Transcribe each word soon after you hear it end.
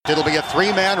It'll be a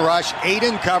three-man rush, 8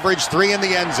 in coverage, 3 in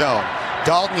the end zone.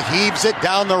 Dalton heaves it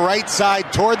down the right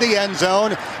side toward the end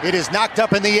zone. It is knocked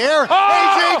up in the air.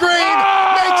 A.J. Green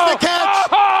makes the catch.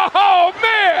 Oh,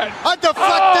 man! A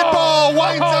deflected ball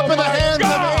winds up in the hands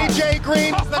of A.J.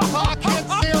 Green. The clock hits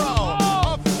 0.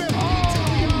 A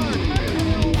 52-yard.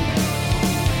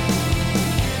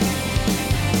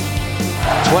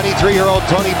 23-year-old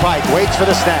Tony Pike waits for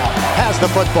the snap. Has the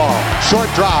football. Short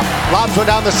drop. Lobs one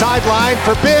down the sideline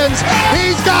for Binns.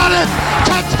 He's got it!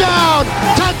 Touchdown!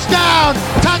 Touchdown!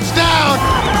 Touchdown!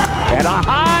 And a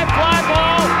high fly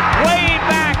ball way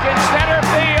back in center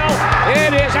field.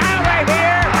 It is out of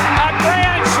here. A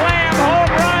grand slam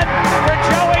home run for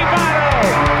Joey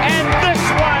Votto. And this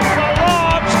one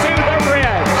belongs to the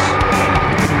Reds.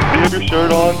 Do you have your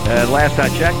shirt on? Last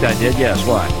I checked, I did. Yes,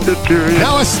 why? Just curious.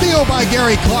 Now a steal by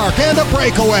Gary Clark and a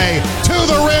breakaway to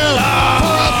the rim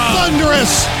for a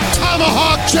thunderous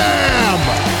tomahawk jam.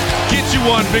 Get you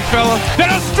one, big fella. Then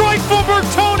a strike for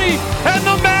Bertoni, and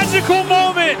the magical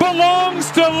moment belongs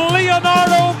to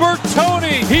Leonardo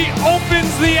Bertoni. He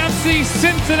opens the FC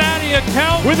Cincinnati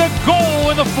account with a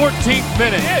goal in the 14th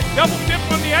minute. Yeah, double dip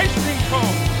on the ice cream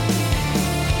cone.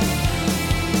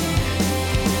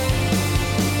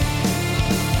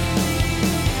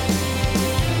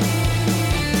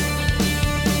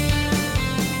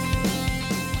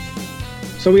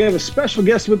 So we have a special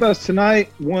guest with us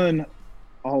tonight, one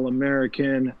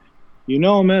All-American. You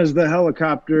know him as the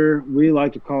helicopter. We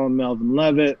like to call him Melvin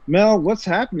Levitt. Mel, what's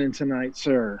happening tonight,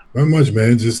 sir? Not much,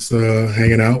 man. Just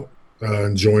hanging out,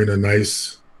 enjoying a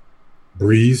nice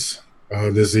breeze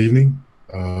this evening.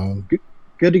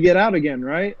 Good to get out again,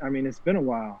 right? I mean, it's been a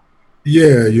while.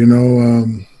 Yeah,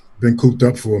 been cooped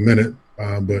up for a minute,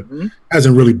 but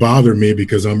hasn't really bothered me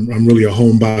because I'm really a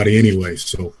homebody anyway.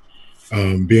 So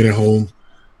being at home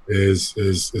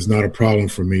is not a problem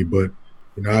for me. But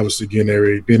obviously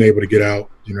being able to get out,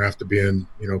 after being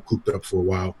cooped up for a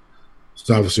while, it's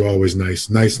obviously always nice.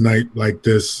 Nice night like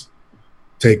this,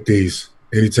 take these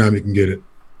anytime you can get it.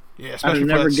 Yeah, especially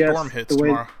before that storm hits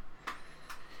tomorrow.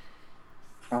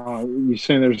 You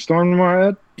saying there's a storm tomorrow,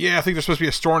 Ed? Yeah, I think there's supposed to be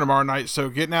a storm tomorrow night. So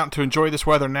getting out to enjoy this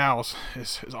weather now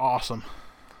is awesome.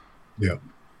 Yeah.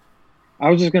 I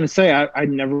was just going to say, I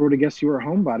never would have guessed you were a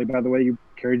homebody by the way you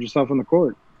carried yourself on the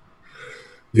court.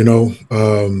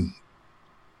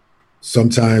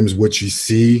 Sometimes what you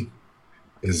see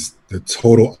is the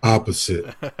total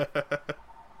opposite.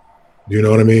 You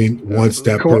know what I mean? Once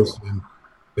that person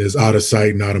is out of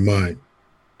sight and out of mind.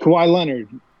 Kawhi Leonard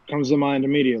comes to mind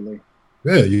immediately.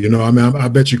 Yeah, I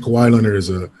bet you Kawhi Leonard is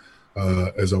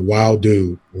a wild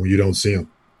dude when you don't see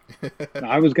him.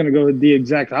 I was going to go the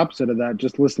exact opposite of that,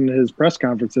 just listen to his press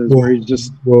conferences where he's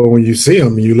just – Well, when you see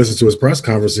him and you listen to his press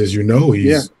conferences,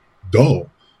 he's dull.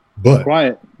 But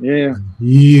quiet, yeah.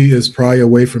 He is probably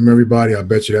away from everybody. I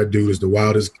bet you that dude is the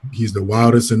wildest. He's the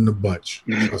wildest in the bunch.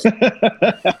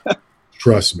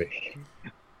 Trust me.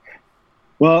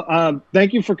 Well,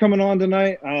 thank you for coming on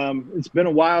tonight. It's been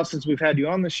a while since we've had you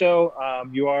on the show.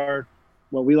 You are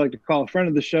what we like to call a friend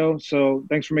of the show, so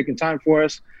thanks for making time for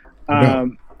us.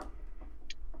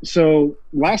 So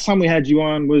last time we had you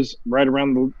on was right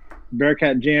around the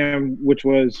Bearcat Jam, which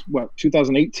was,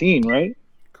 2018, right?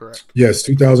 Correct. Yes,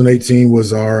 2018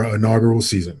 was our inaugural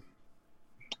season.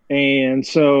 And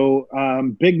so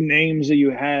big names that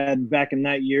you had back in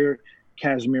that year,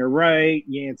 Casimir Wright,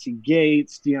 Yancey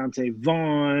Gates, Deontay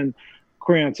Vaughn,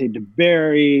 Coriante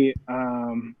DeBerry.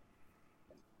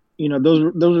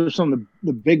 Those are some of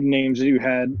the big names that you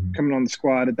had coming on the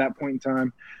squad at that point in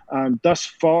time. Thus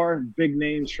far, big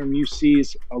names from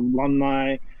UC's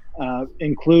alumni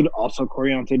include also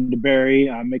Coriante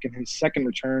DeBerry making his second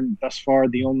return. Thus far,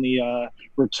 the only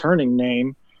returning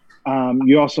name.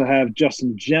 You also have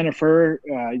Justin Jennifer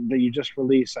that you just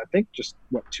released, I think,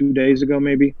 2 days ago,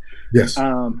 maybe. Yes.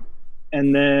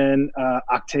 And then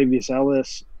Octavius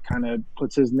Ellis kind of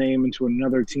puts his name into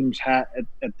another team's hat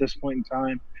at this point in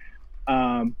time.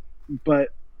 But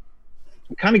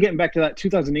kind of getting back to that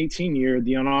 2018 year,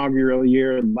 the inaugural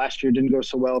year, last year didn't go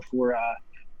so well for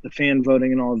the fan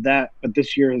voting and all of that, but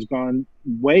this year has gone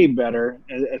way better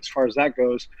as far as that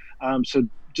goes. So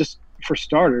just for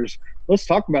starters, let's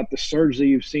talk about the surge that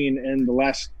you've seen in the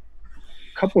last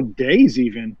couple of days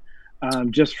even,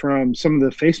 just from some of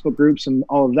the Facebook groups and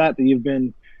all of that you've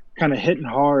been kind of hitting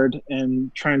hard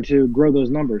and trying to grow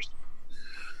those numbers.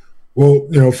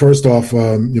 Well, first off,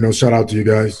 shout out to you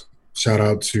guys. Shout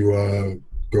out to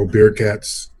Go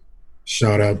Bearcats.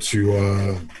 Shout out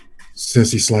to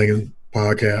Cincy Slangin'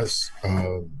 Podcast.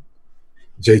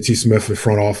 JT Smith in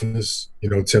front office.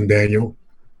 Tim Daniel.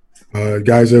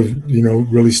 Guys have,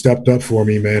 really stepped up for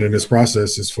me, man, in this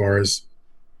process as far as,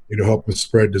 helping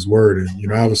spread this word.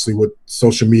 And, obviously with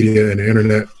social media and the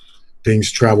internet, things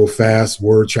travel fast,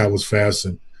 word travels fast.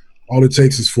 And all it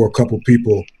takes is for a couple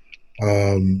people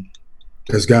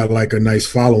that's got like a nice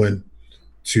following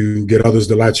to get others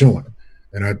to latch on.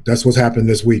 And that's what's happened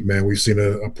this week, man. We've seen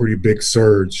a pretty big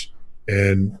surge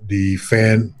in the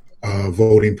fan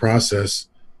voting process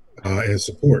and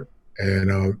support.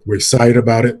 And we're excited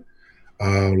about it.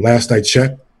 Last I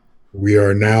checked, we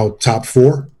are now top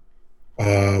 4.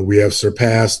 We have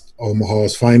surpassed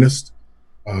Omaha's finest.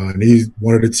 And he's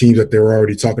one of the teams that they were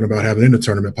already talking about having in the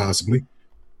tournament possibly.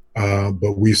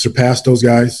 But we've surpassed those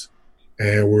guys,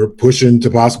 and we're pushing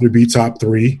to possibly be top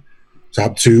 3,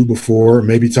 top 2 before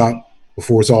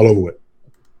it's all over with.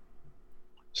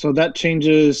 So that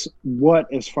changes what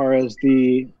as far as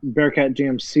the Bearcat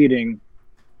Jam seating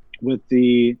with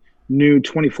the new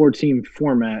 24-team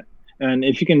format? And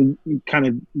if you can kind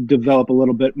of develop a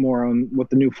little bit more on what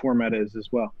the new format is as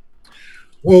well.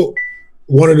 Well,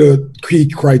 one of the key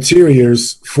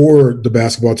criterias for the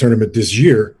basketball tournament this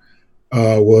year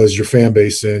was your fan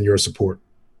base and your support.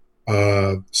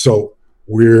 So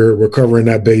we're covering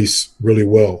that base really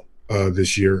well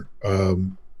this year.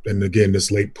 And again,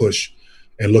 this late push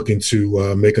and looking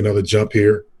to make another jump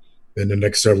here in the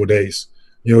next several days.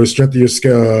 The strength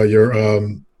of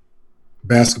your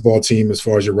basketball team as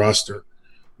far as your roster,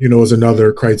 is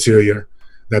another criteria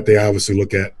that they obviously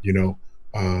look at,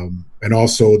 and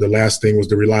also the last thing was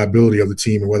the reliability of the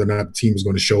team and whether or not the team is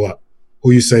going to show up,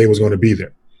 who you say was going to be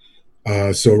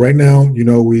there. So right now,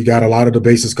 we got a lot of the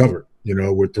bases covered.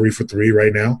 We're 3 for 3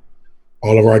 right now.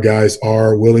 All of our guys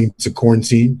are willing to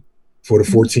quarantine for the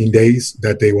 14 days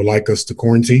that they would like us to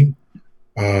quarantine.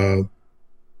 We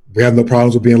have no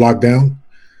problems with being locked down.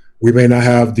 We may not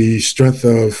have the strength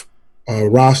of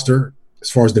roster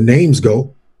as far as the names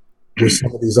go with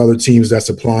some of these other teams that's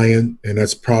applying, and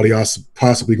that's probably also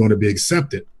possibly going to be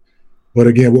accepted. But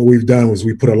again, what we've done was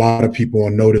we put a lot of people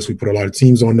on notice. We put a lot of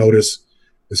teams on notice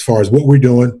as far as what we're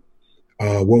doing,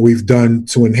 what we've done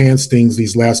to enhance things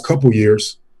these last couple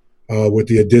years with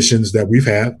the additions that we've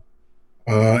had.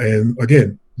 And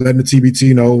again, letting the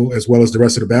TBT know, as well as the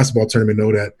rest of the basketball tournament,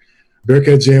 know that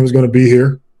Bearcat Jam is going to be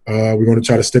here. We're going to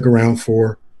try to stick around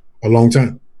for a long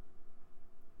time.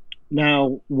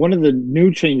 Now, one of the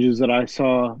new changes that I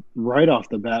saw right off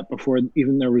the bat before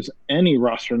even there was any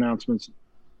roster announcements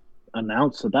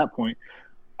announced at that point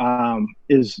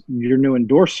is your new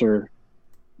endorser,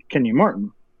 Kenyon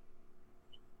Martin.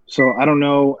 So I don't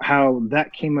know how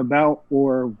that came about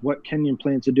or what Kenyon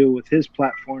plans to do with his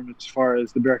platform as far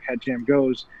as the Bearcat Jam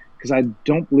goes, because I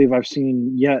don't believe I've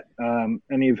seen yet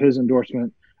any of his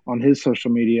endorsement on his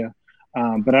social media.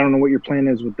 But I don't know what your plan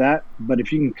is with that. But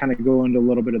if you can kind of go into a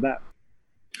little bit of that.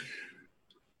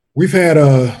 We've had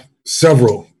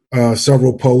several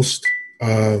posts,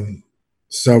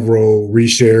 several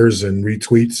reshares and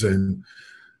retweets and,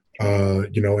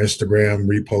 Instagram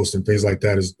reposts and things like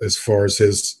that as far as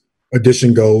his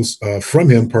addition goes from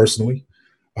him personally.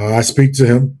 I speak to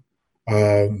him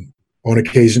on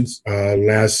occasions. I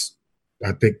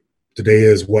think today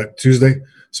is Tuesday.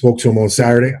 Spoke to him on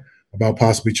Saturday about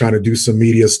possibly trying to do some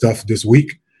media stuff this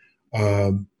week.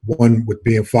 One with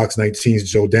being Fox 19's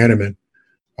Joe Danneman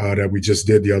that we just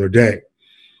did the other day.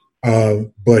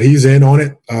 But he's in on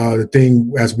it. The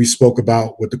thing, as we spoke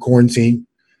about with the quarantine,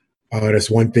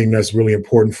 that's one thing that's really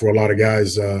important for a lot of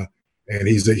guys. And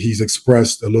he's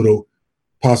expressed a little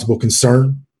possible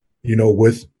concern,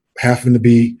 with having to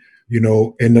be,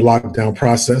 in the lockdown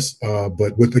process.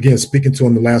 But with, again, speaking to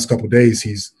him the last couple of days,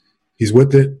 he's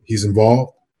with it. He's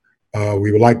involved.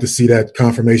 We would like to see that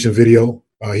confirmation video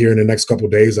here in the next couple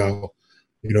of days. I'll,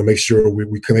 make sure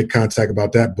we can make contact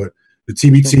about that. But the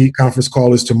TBT conference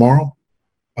call is tomorrow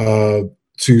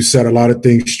to set a lot of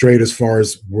things straight as far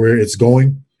as where it's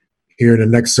going here in the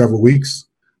next several weeks,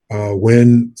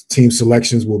 when team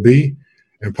selections will be,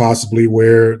 and possibly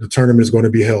where the tournament is going to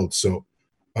be held. So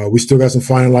we still got some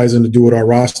finalizing to do with our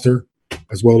roster,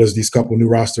 as well as these couple new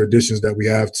roster additions that we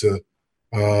have to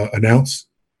announce.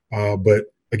 But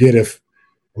again, if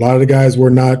a lot of the guys were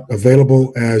not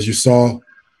available, as you saw, a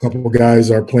couple of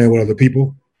guys are playing with other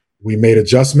people, we made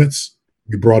adjustments.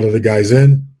 We brought other guys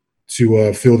in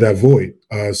to fill that void.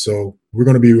 So we're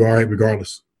going to be all right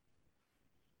regardless.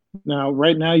 Now,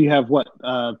 right now you have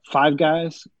 5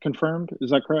 guys confirmed? Is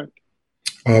that correct?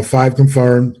 5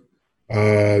 confirmed.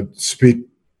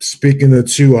 Speaking to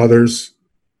 2 others,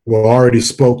 already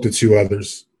spoke to 2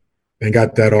 others and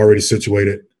got that already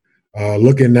situated.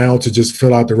 Looking now to just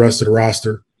fill out the rest of the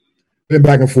roster. Been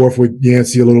back and forth with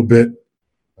Yancey a little bit.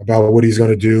 about what he's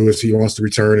going to do if he wants to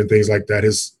return and things like that.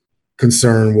 His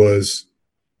concern was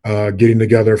getting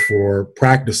together for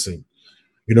practicing,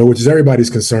 which is everybody's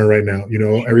concern right now.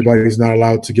 Everybody's not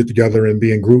allowed to get together and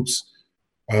be in groups.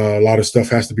 A lot of stuff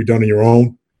has to be done on your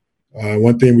own.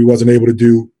 One thing we wasn't able to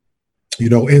do, in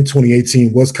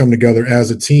 2018 was come together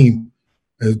as a team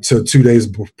until 2 days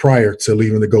prior to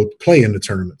leaving to go play in the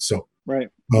tournament. So right.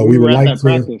 we would like to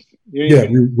practice.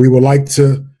 We would like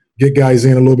to get guys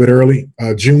in a little bit early.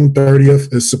 June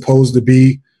 30th is supposed to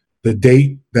be the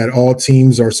date that all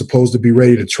teams are supposed to be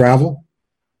ready to travel.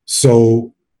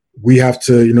 So we have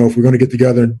to, if we're going to get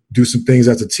together and do some things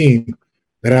as a team,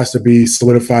 that has to be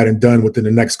solidified and done within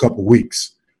the next couple of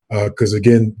weeks. Because,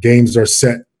 again, games are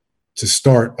set to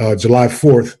start July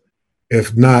 4th,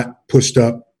 if not pushed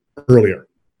up earlier.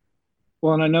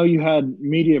 Well, and I know you had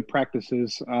media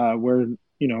practices where,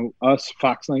 us,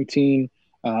 Fox 19,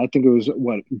 I think it was,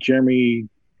 Jeremy,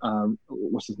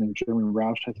 what's his name, Jeremy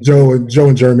Roush? I think Joe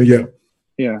and Jeremy, yeah.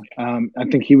 Yeah, I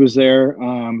think he was there.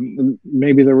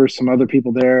 Maybe there were some other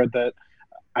people there that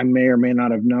I may or may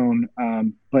not have known,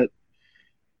 but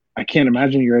I can't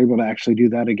imagine you're able to actually do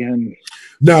that again.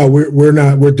 No, we're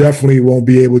not. We definitely won't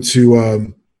be able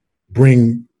to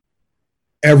bring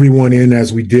everyone in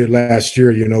as we did last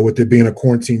year. With it being a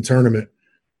quarantine tournament,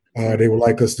 they would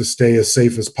like us to stay as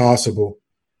safe as possible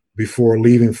before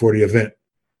leaving for the event.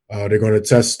 They're going to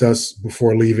test us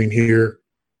before leaving here,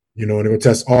 and they're going to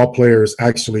test all players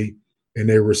actually in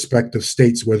their respective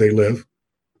states where they live.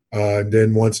 And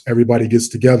then once everybody gets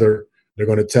together, they're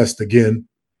going to test again.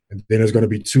 And then there's going to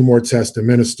be 2 more tests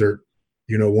administered,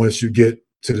 once you get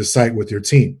to the site with your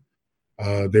team.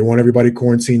 They want everybody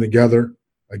quarantined together,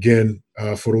 again,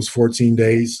 for those 14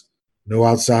 days, no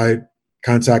outside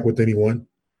contact with anyone,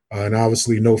 and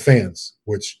obviously no fans,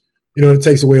 which, it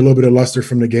takes away a little bit of luster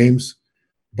from the games.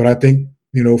 But I think,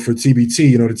 for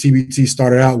TBT, the TBT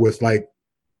started out with like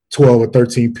 12 or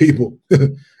 13 people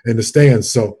in the stands.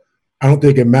 So I don't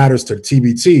think it matters to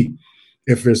TBT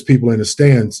if there's people in the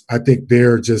stands. I think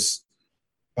they're just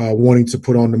wanting to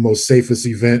put on the most safest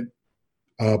event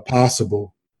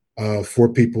possible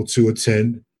for people to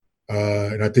attend.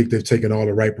 And I think they've taken all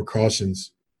the right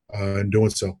precautions in doing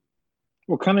so.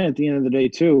 Well, kind of at the end of the day,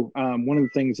 too, one of the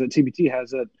things that TBT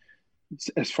has that,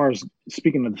 as far as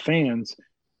speaking of the fans,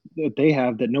 that they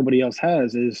have that nobody else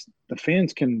has is the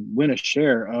fans can win a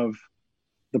share of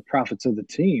the profits of the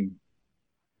team.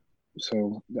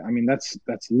 So, I mean, that's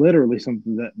literally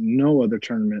something that no other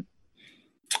tournament.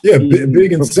 Yeah,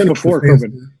 big incentive for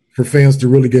fans to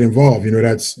really get involved.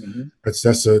 That's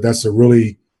a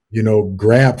really,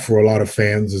 grab for a lot of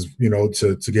fans is,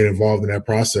 to get involved in that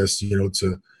process,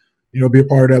 to be a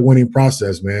part of that winning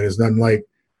process, man. It's nothing like,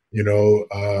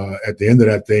 at the end of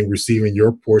that thing, receiving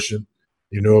your portion,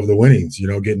 of the winnings,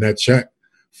 getting that check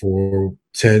for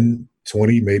 10,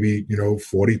 20, maybe,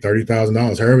 $40,000,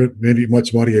 $30,000, however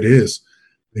much money it is,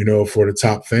 for the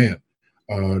top fan.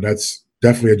 That's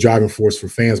definitely a driving force for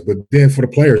fans. But then for the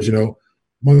players,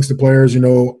 amongst the players,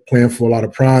 playing for a lot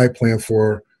of pride, playing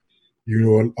for,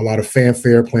 a lot of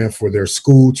fanfare, playing for their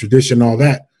school tradition, all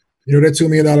that, that $2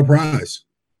 million prize,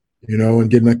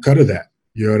 and getting a cut of that.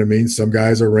 You know what I mean? Some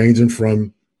guys are ranging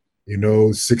from,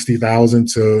 60,000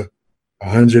 to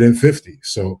 150.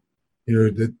 So,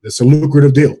 it's a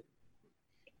lucrative deal.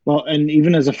 Well, and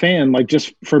even as a fan, like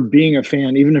just for being a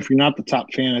fan, even if you're not the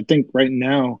top fan, I think right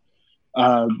now,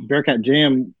 Bearcat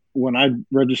Jam, when I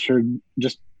registered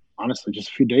just a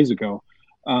few days ago,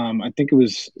 I think it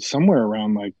was somewhere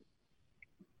around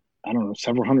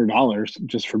several $100s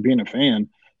just for being a fan.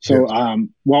 So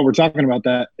while we're talking about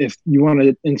that, if you want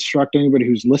to instruct anybody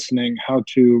who's listening how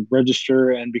to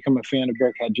register and become a fan of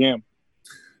Bearcat Jam.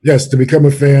 Yes, to become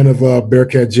a fan of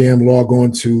Bearcat Jam, log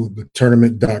on to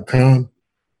thetournament.com.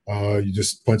 You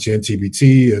just punch in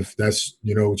TBT if that's,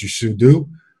 what you should do.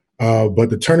 But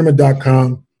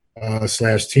thetournament.com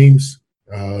 /teams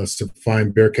to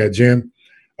find Bearcat Jam.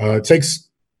 It takes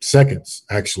seconds,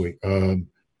 actually.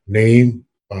 Name,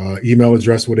 email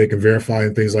address where they can verify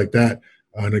and things like that.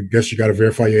 And I guess you got to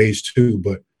verify your age too.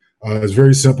 But it's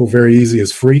very simple, very easy.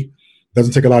 It's free.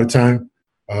 Doesn't take a lot of time.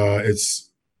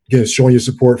 It's, again, showing your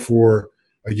support for,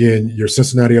 again, your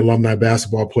Cincinnati alumni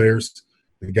basketball players,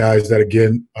 the guys that,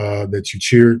 again, that you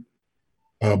cheered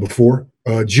before,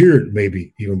 jeered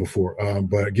maybe even before.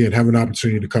 But, again, having an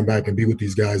opportunity to come back and be with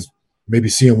these guys, maybe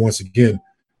see them once again.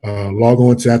 Log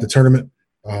on to At the Tournament,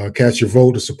 cast your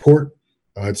vote to support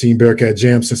Team Bearcat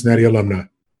Jam, Cincinnati alumni.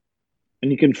 And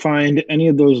you can find any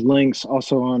of those links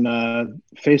also on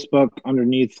Facebook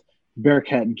underneath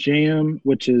Bearcat Jam,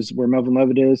 which is where Melvin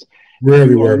Levitt is. We're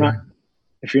everywhere, man.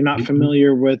 If you're not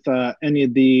familiar with any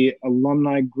of the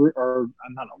alumni group, or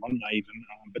not alumni even,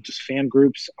 but just fan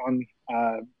groups on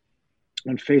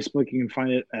Facebook, you can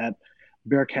find it at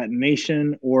Bearcat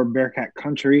Nation or Bearcat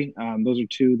Country. Those are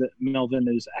two that Melvin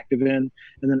is active in.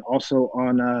 And then also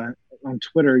on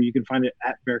Twitter, you can find it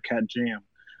at Bearcat Jam.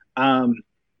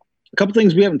 A couple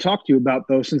things we haven't talked to you about,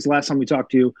 though, since the last time we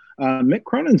talked to you. Mick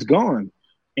Cronin's gone,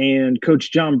 and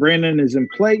Coach John Brandon is in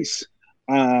place.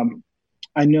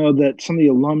 I know that some of the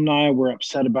alumni were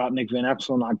upset about Nick Van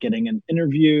Exel not getting an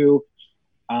interview.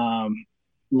 A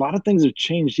lot of things have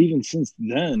changed even since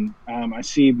then. I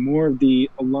see more of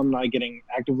the alumni getting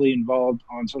actively involved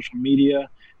on social media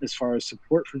as far as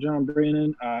support for John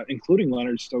Brandon, including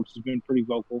Leonard Stokes, who's been pretty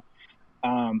vocal.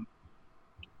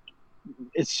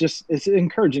 It's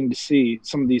encouraging to see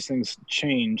some of these things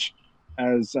change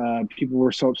as people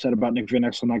were so upset about Nick Van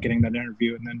Exel not getting that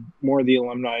interview. And then more of the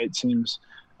alumni, it seems,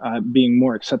 being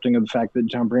more accepting of the fact that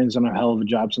John Brandon's done a hell of a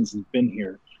job since he's been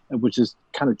here, which is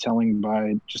kind of telling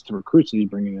by just the recruits that he's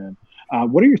bringing in.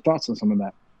 What are your thoughts on some of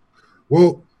that?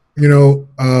 Well,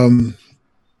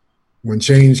 when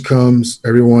change comes,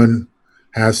 everyone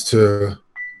has to,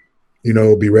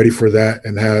 be ready for that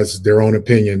and has their own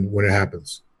opinion when it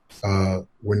happens.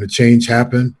 When the change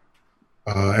happened,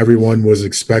 everyone was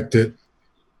expected,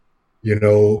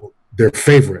 their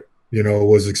favorite,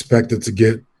 was expected to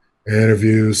get an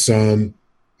interview. Some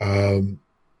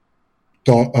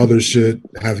thought others should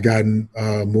have gotten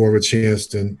more of a chance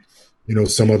than,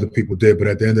 some other people did. But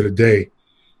at the end of the day,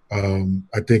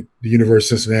 I think the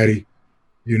University of Cincinnati,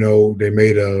 they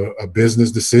made a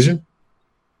business decision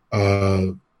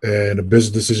and a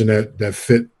business decision that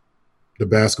fit the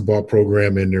basketball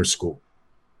program in their school.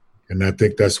 And I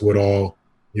think that's what all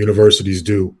universities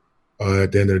do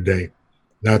at the end of the day.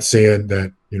 Not saying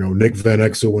that, Nick Van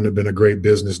Exel wouldn't have been a great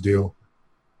business deal.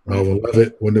 Melvin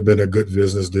Levitt wouldn't have been a good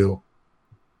business deal.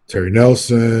 Terry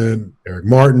Nelson, Eric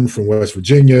Martin from West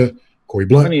Virginia, Corey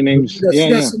Blunt. Plenty names.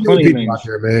 That's plenty people names out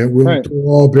there, man. We're right.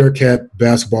 All Bearcat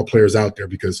basketball players out there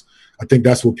because I think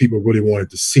that's what people really wanted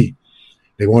to see.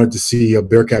 They wanted to see a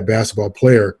Bearcat basketball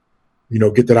player,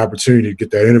 get that opportunity to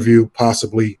get that interview,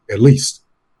 possibly at least.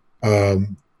 But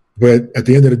at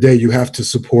the end of the day, you have to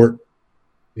support,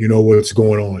 what's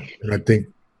going on. And I think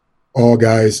all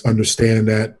guys understand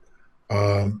that.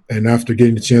 And after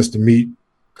getting the chance to meet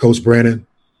Coach Brandon,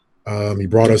 he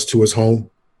brought us to his home,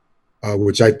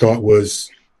 which I thought was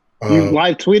you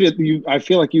live tweeted. I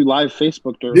feel like you live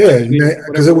Facebooked or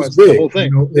because it was big. The whole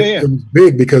thing. It was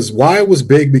big because why it was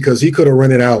big because he could have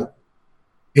rented out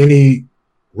any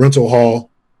rental hall,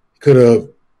 could have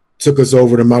took us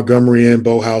over to Montgomery Inn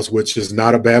Bow House, which is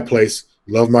not a bad place.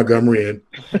 Love Montgomery Inn.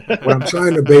 What I'm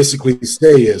trying to basically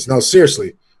say is, no,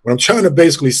 seriously, what I'm trying to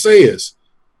basically say is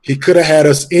he could have had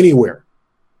us anywhere.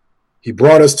 He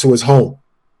brought us to his home.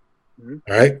 Mm-hmm.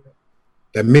 All right?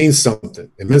 That means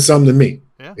something. It meant something to me.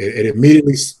 Yeah. It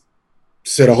immediately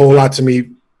said a whole lot to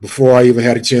me before I even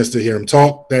had a chance to hear him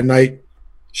talk that night,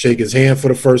 shake his hand for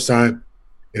the first time,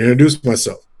 and introduce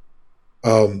myself.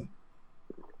 When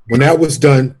that was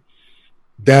done,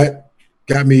 that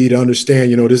got me to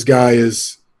understand, this guy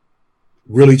is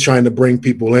really trying to bring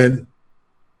people in.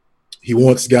 He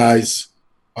wants guys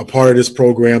a part of this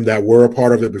program that were a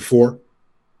part of it before.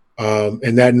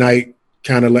 And that night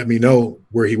kind of let me know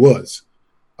where he was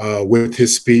with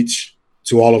his speech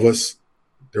to all of us.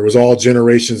 There was all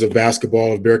generations of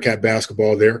basketball, of Bearcat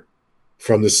basketball there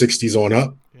from the 60s on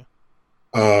up.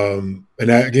 Yeah.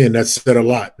 And that said a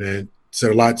lot, man. Said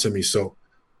a lot to me. So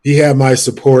he had my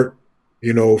support,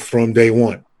 from day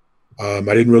one. I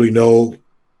didn't really know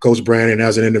Coach Brandon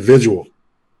as an individual,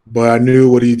 but I knew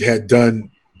what he had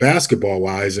done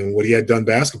basketball-wise, and what he had done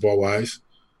basketball-wise,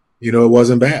 it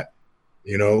wasn't bad.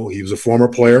 He was a former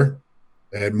player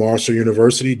at Marshall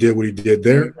University, did what he did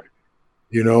there,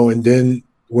 and then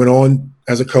went on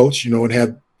as a coach, and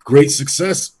had great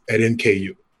success at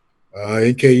NKU.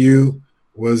 NKU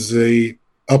was a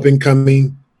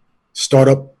up-and-coming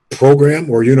startup program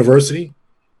or university,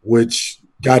 which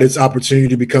got its opportunity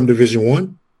to become Division I,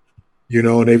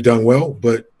 and they've done well.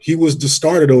 But he was the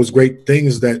start of those great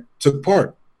things that took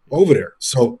part over there.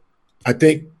 So I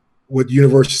think with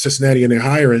University of Cincinnati and their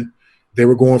hiring, they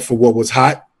were going for what was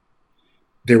hot.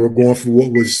 They were going for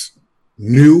what was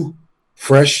new,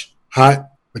 fresh,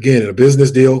 hot, again, a business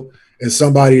deal, and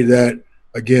somebody that,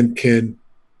 again, can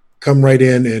come right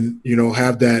in and,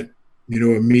 have that,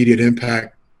 immediate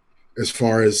impact as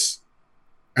far as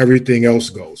everything else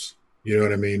goes. You know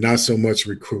what I mean? Not so much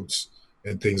recruits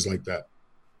and things like that.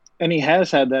 And he has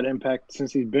had that impact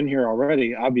since he's been here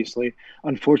already, obviously.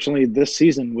 Unfortunately, this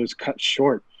season was cut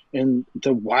short. in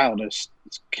the wildest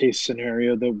case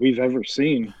scenario that we've ever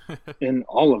seen in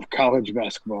all of college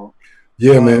basketball.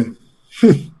 Yeah, man.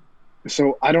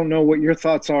 So I don't know what your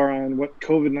thoughts are on what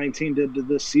COVID-19 did to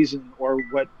this season, or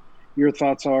what your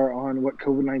thoughts are on what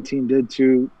COVID-19 did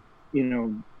to,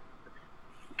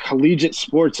 collegiate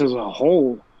sports as a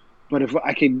whole. But if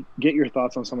I could get your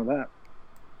thoughts on some of that.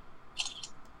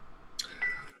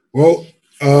 Well,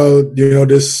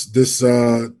 this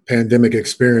pandemic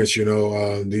experience,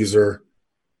 these are,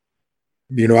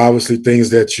 obviously things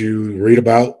that you read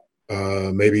about,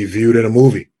 maybe viewed in a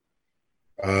movie.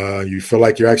 You feel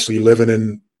like you're actually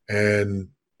living in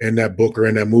that book or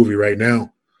in that movie right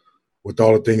now, with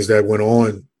all the things that went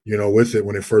on, with it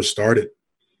when it first started,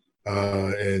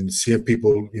 and seeing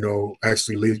people,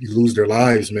 actually lose their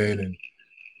lives, man,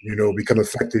 and become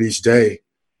affected each day.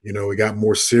 It got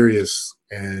more serious,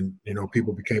 and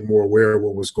people became more aware of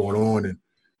what was going on,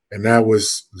 and that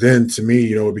was then, to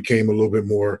me, it became a little bit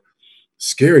more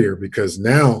scarier, because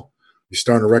now you're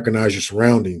starting to recognize your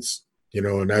surroundings,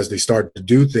 and as they start to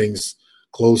do things,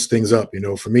 close things up.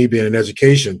 For me, being in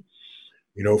education,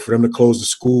 for them to close the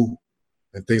school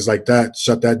and things like that,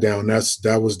 shut that down,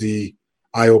 that was the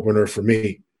eye opener for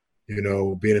me,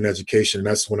 being in education. And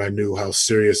that's when I knew how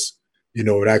serious,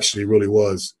 it actually really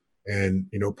was. And,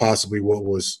 possibly what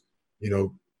was,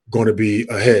 going to be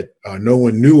ahead. No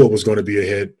one knew what was going to be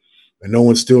ahead, and no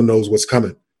one still knows what's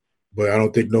coming. But I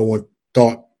don't think no one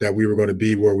thought that we were going to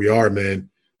be where we are, man,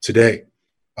 today.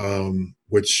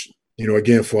 Which,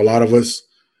 again, for a lot of us,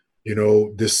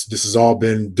 this has all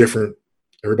been different.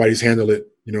 Everybody's handled it,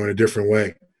 in a different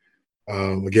way.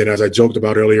 Again, as I joked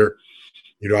about earlier,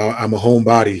 I'm a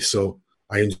homebody, so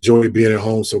I enjoy being at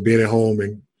home. So being at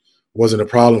home wasn't a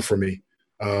problem for me.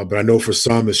 But I know for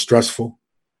some it's stressful.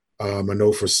 I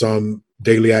know for some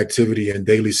daily activity and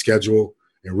daily schedule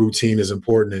and routine is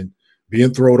important. And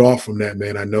being thrown off from that,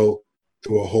 man, I know,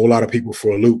 threw a whole lot of people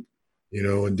for a loop,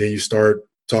 and then you start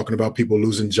talking about people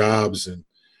losing jobs and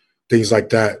things like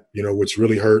that, which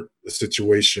really hurt the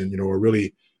situation, or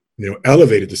really,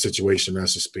 elevated the situation,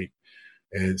 as to speak,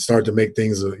 and started to make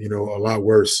things, a lot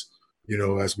worse,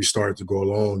 as we started to go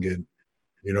along. And,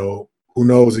 who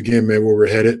knows, again, man, where we're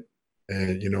headed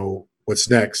and, what's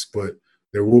next. But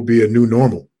there will be a new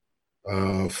normal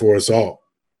for us all.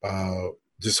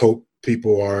 Just hope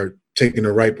people are taking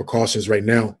the right precautions right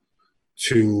now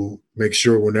to make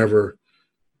sure whenever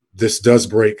this does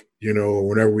break,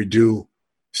 whenever we do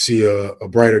see a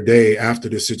brighter day after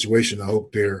this situation, I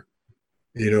hope they're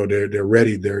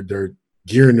ready. They're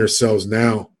gearing themselves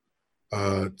now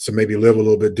to maybe live a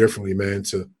little bit differently, man,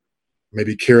 to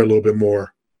maybe care a little bit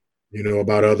more,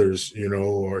 about others,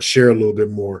 or share a little bit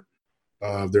more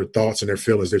their thoughts and their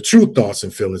feelings, their true thoughts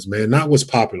and feelings, man, not what's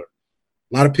popular.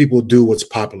 A lot of people do what's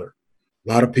popular.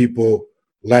 A lot of people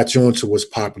latch on to what's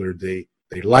popular. They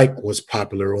like what's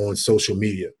popular on social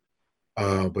media,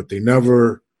 but they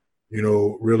never,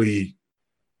 really,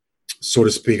 so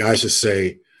to speak, I should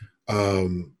say,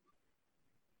 come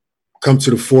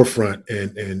to the forefront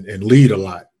and lead a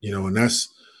lot, and that's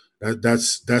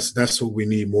what we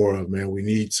need more of, man. We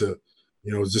need to,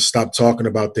 just stop talking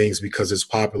about things because it's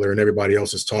popular and everybody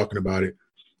else is talking about it.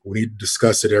 We need to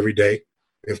discuss it every day,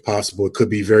 if possible. It could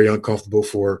be very uncomfortable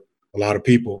for a lot of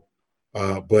people,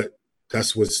 but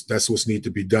that's what's need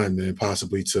to be done, and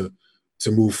possibly to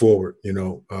move forward,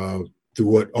 through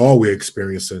what all we're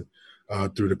experiencing,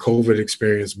 through the COVID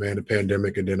experience, man, the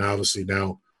pandemic, and then obviously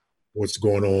now what's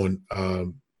going on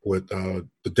with the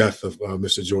death of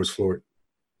Mr. George Floyd.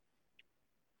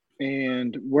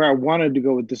 And where I wanted to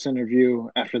go with this interview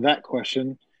after that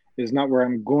question is not where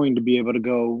I'm going to be able to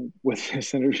go with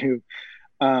this interview,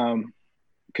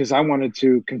 because I wanted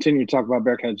to continue to talk about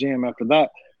Bearcat Jam after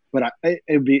that, but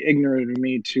it'd be ignorant of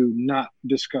me to not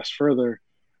discuss further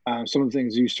some of the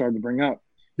things you started to bring up.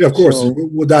 Yeah, of course. So,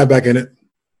 we'll dive back in it.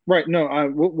 Right.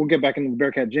 No, we'll get back into the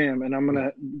Bearcat Jam, and I'm going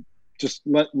to just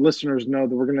let listeners know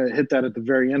that we're going to hit that at the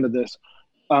very end of this.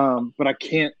 But I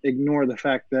can't ignore the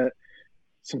fact that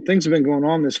some things have been going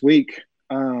on this week,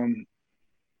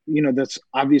 that's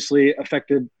obviously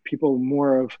affected people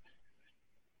more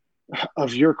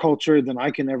of your culture than I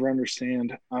can ever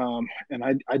understand. And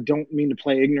I don't mean to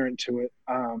play ignorant to it,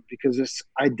 because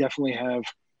I definitely have,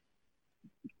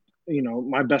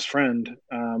 my best friend,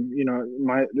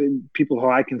 my people who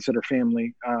I consider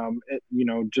family,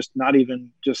 just not even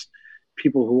just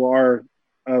people who are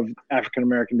of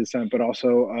African-American descent, but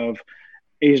also of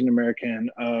Asian American,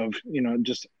 of,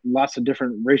 just lots of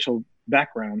different racial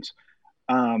backgrounds.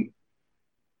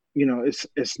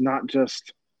 It's not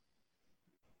just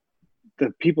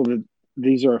the people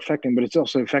these are affecting, but it's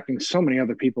also affecting so many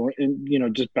other people,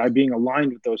 and just by being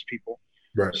aligned with those people.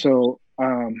 Right. So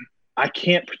I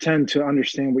can't pretend to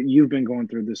understand what you've been going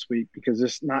through this week, because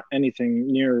it's not anything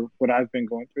near what I've been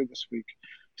going through this week.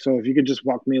 So if you could just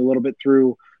walk me a little bit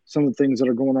through some of the things that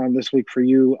are going on this week for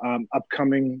you,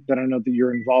 upcoming, that I know that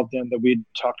you're involved in, that we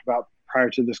talked about prior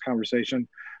to this conversation,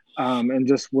 and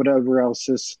just whatever else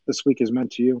this week is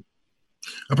meant to you.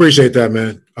 I appreciate that,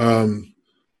 man.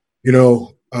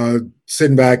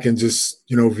 Sitting back and just,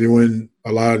 viewing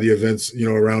a lot of the events,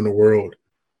 around the world.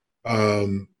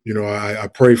 I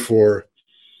pray for,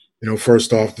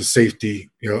 first off, the safety,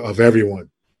 of everyone,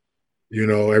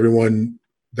 everyone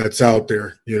that's out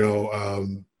there,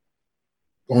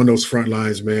 on those front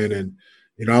lines, man, and,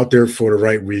 out there for the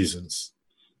right reasons.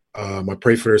 I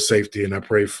pray for their safety, and I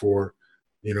pray for,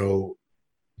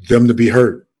 them to be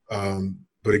heard.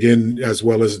 But again, as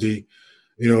well as the,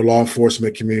 law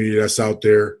enforcement community that's out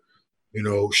there,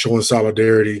 showing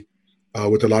solidarity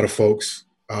with a lot of folks.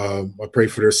 I pray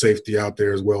for their safety out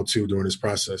there as well, too, during this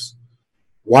process.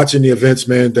 Watching the events,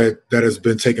 man, that has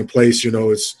been taking place,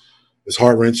 it's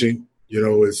heart-wrenching.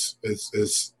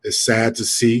 It's sad to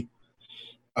see.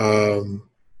 But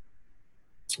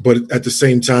at the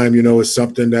same time, it's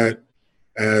something that,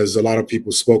 as a lot of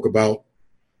people spoke about,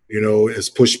 has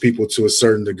pushed people to a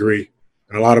certain degree.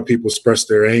 And a lot of people express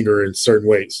their anger in certain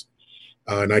ways.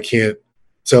 And I can't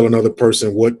tell another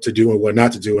person what to do and what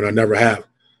not to do, and I never have.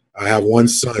 I have one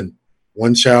son,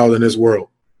 one child in this world,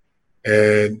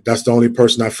 and that's the only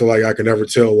person I feel like I can ever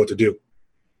tell what to do.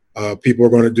 People are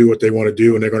going to do what they want to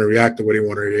do, and they're going to react the way they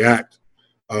want to react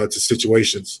to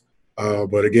situations.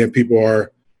 But again, people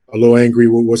are a little angry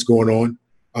with what's going on,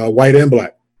 white and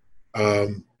black.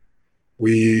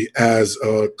 We, as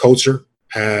a culture,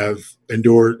 have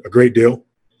endured a great deal,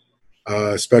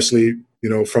 especially,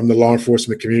 from the law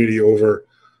enforcement community over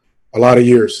a lot of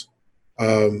years.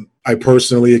 I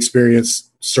personally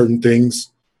experienced certain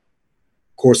things,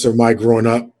 course of my growing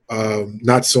up,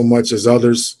 not so much as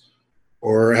others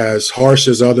or as harsh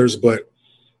as others, but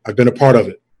I've been a part of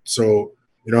it. So,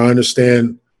 I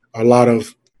understand a lot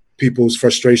of people's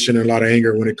frustration and a lot of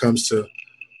anger when it comes to,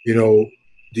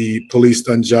 the police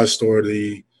unjust or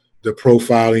the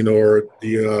profiling or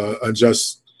the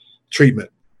unjust treatment.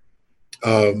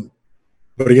 But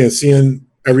again, seeing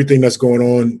everything that's going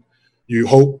on, you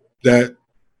hope that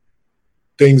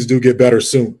things do get better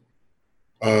soon.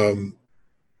 Can't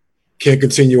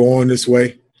continue on this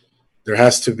way. There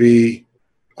has to be,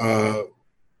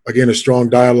 again, a strong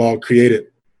dialogue created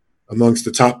amongst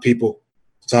the top people,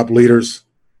 top leaders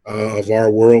of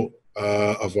our world,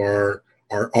 of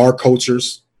our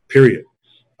cultures, period.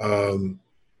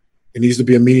 It needs to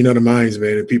be a meeting of the minds,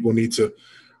 man, and people need to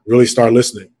really start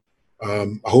listening. I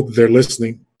hope they're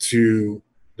listening to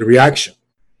the reaction,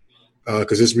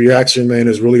 because this reaction, man,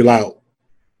 is really loud.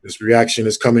 This reaction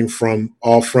is coming from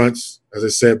all fronts. As I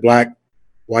said, black,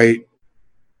 white,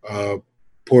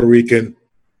 Puerto Rican,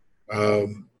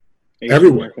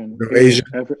 everywhere. Asian,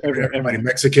 everybody,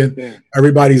 Mexican. Yeah.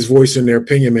 Everybody's voicing their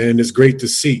opinion, man, and it's great to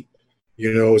see.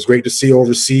 It's great to see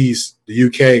overseas, the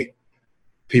UK,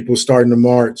 people starting to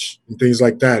march and things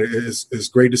like that. It's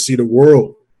great to see the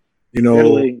world,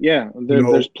 Italy, yeah.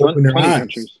 There's plenty of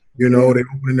countries. They're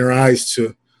opening their eyes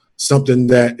to something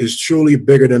that is truly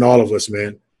bigger than all of us,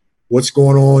 man. What's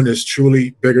going on is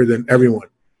truly bigger than everyone.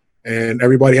 And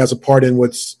everybody has a part in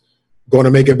what's going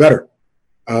to make it better.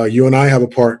 You and I have a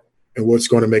part in what's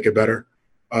going to make it better.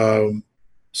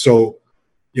 So,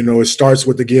 it starts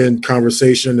with, again,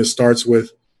 conversation. It starts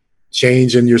with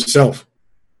change in yourself.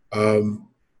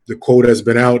 The quote has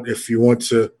been out, if you want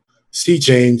to see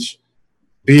change,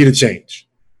 be the change,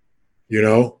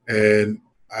 and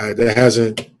that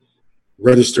hasn't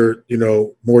registered,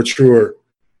 more truer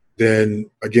than,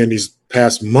 again, these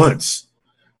past months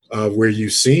where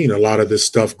you've seen a lot of this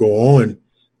stuff go on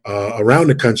around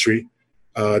the country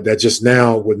that just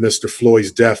now with Mr.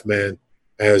 Floyd's death, man,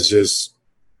 has just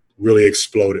really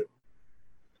exploded.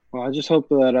 Well, I just hope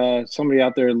that somebody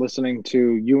out there listening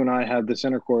to you and I have this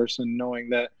intercourse and knowing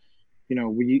that,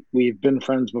 we've been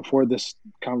friends before this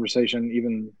conversation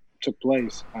even took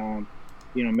place.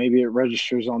 Maybe it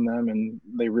registers on them and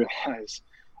they realize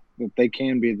that they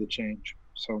can be the change.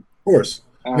 So, of course,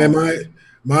 man,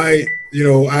 I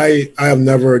have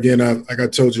never, again, like I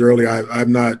told you earlier,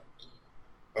 I'm not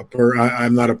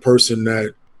I'm not a person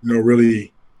that,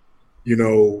 really,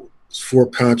 for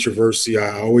controversy.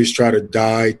 I always try to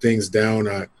die things down.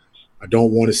 I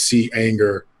don't want to see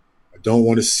anger. I don't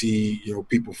want to see,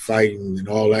 people fighting and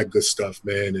all that good stuff,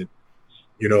 man. And,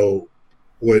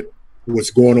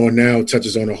 what's going on now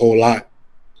touches on a whole lot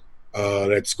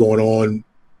that's going on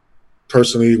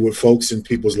personally with folks in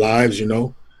people's lives,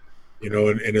 and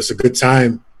it's a good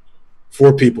time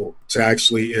for people to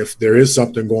actually, if there is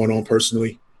something going on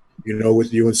personally,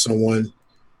 with you and someone,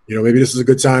 maybe this is a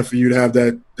good time for you to have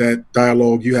that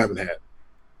dialogue you haven't had.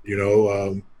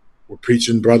 We're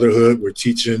preaching brotherhood. We're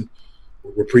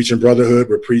preaching brotherhood.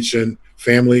 We're preaching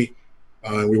family.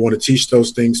 We want to teach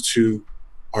those things to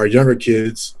our younger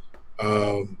kids.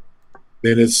 Then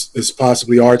it's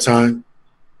possibly our time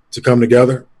to come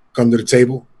together, come to the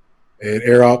table, and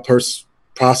air out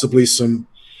possibly some,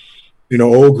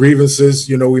 old grievances,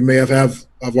 we may have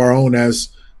of our own as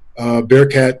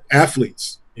Bearcat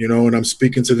athletes, and I'm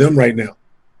speaking to them right now.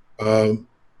 I'm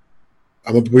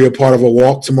going to be a part of a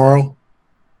walk tomorrow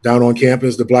down on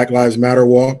campus, the Black Lives Matter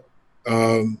walk.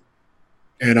 And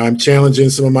I'm challenging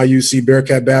some of my UC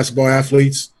Bearcat basketball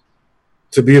athletes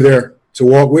to be there to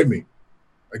walk with me.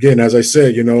 Again, as I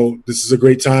said, this is a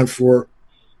great time for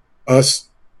us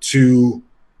to,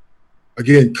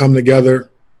 again, come together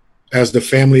as the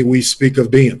family we speak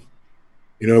of being.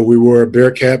 We were a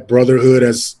Bearcat brotherhood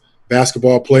as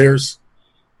basketball players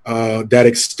that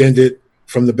extended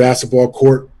from the basketball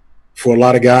court for a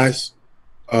lot of guys.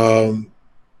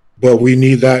 But we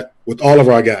need that with all of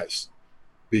our guys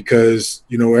because,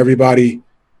 everybody,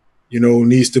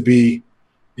 needs to be,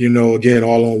 again,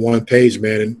 all on one page,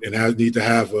 man, and need to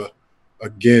have,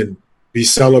 be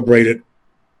celebrated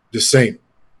the same,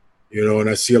 and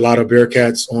I see a lot of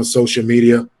Bearcats on social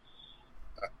media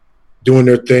doing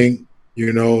their thing,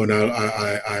 and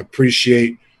I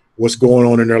appreciate what's going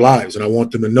on in their lives, and I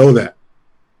want them to know that.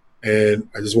 And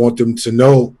I just want them to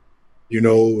know,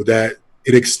 that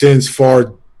it extends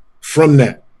far from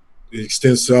that. It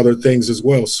extends to other things as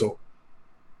well. So,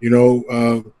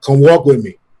 come walk with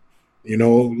me. A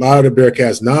lot of the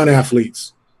Bearcats,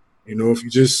 non-athletes, if you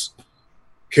just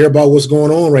care about what's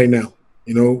going on right now,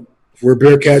 if we're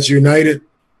Bearcats United,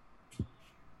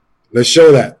 let's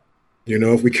show that.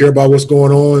 If we care about what's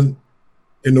going on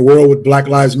in the world with Black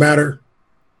Lives Matter,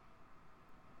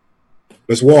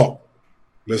 let's walk.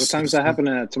 What time's that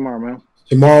happening at tomorrow, man?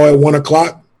 Tomorrow at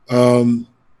 1:00.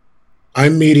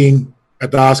 I'm meeting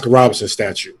at the Oscar Robertson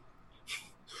statue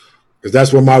because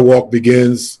that's where my walk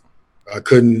begins. I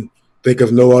couldn't think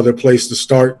of no other place to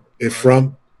start it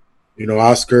from.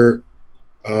 Oscar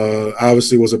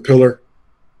obviously was a pillar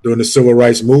during the civil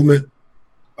rights movement.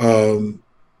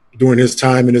 During his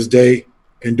time in his day,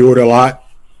 endured a lot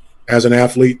as an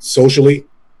athlete socially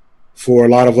for a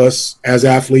lot of us as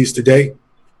athletes today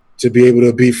to be able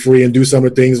to be free and do some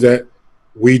of the things that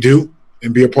we do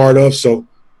and be a part of. So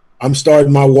I'm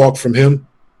starting my walk from him,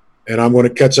 and I'm going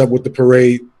to catch up with the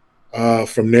parade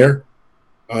from there.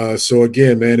 So,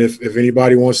 again, man, if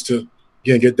anybody wants to,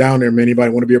 again, get down there, man, anybody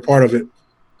want to be a part of it,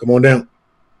 come on down.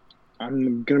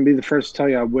 I'm going to be the first to tell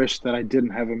you I wish that I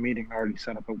didn't have a meeting already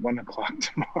set up at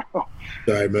 1:00 tomorrow.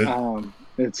 Sorry, man.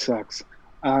 It sucks.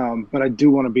 But I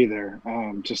do want to be there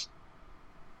just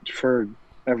for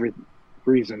every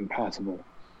reason possible.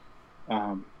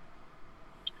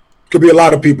 Could be a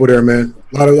lot of people there, man.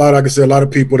 A lot, like I said, a lot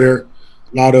of people there,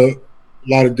 a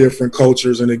lot of different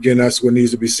cultures. And again, that's what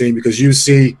needs to be seen because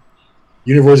UC,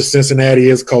 University of Cincinnati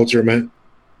is culture, man.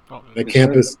 That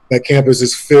campus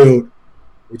is filled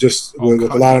with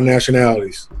with a lot of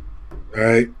nationalities. All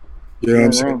right. You know what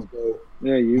I'm saying? So,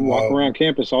 yeah, you walk around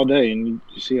campus all day and you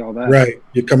see all that. Right.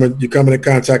 You're coming in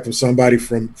contact with somebody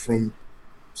from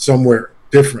somewhere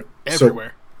different.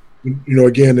 Everywhere. So,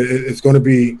 again, it's going to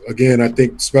be, again, I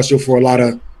think special for a lot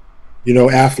of,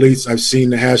 athletes. I've seen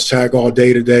the hashtag all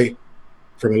day today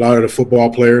from a lot of the football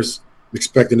players,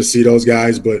 expecting to see those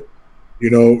guys. But,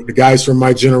 the guys from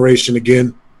my generation,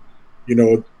 again,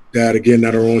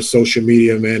 that are on social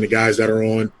media, man, the guys that are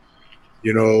on,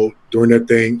 doing their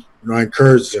thing, I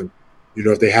encourage them.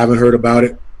 If they haven't heard about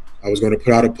it, I was going to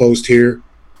put out a post here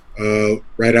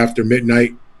right after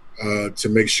midnight to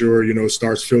make sure, it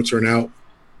starts filtering out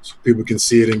so people can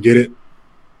see it and get it,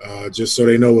 just so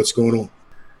they know what's going on.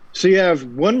 So you have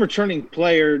one returning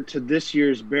player to this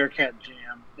year's Bearcat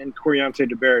Jam and Coriante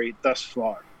DeBerry thus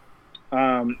far.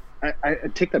 I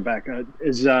take that back.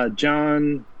 Is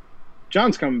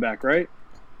John's coming back, right?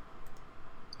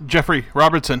 Jeffrey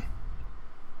Robertson.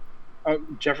 I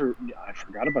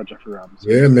forgot about Jeffrey Robinson.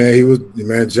 Yeah,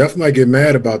 man, Jeff might get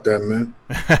mad about that, man.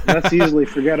 That's easily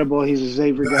forgettable. He's a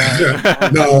Xavier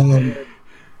guy.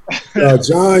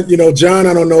 John, John,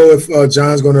 I don't know if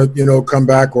John's going to, come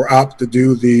back or opt to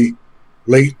do the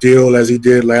late deal as he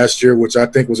did last year, which I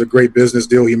think was a great business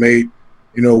deal he made,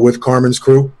 with Carmen's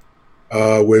crew,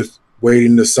 with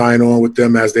waiting to sign on with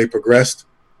them as they progressed.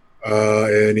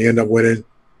 And he ended up winning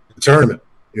the tournament,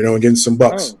 and getting some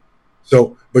bucks.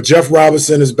 So, but Jeff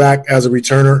Robinson is back as a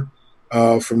returner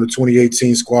from the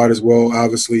 2018 squad as well.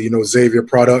 Obviously, Xavier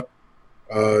product.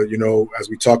 As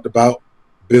we talked about,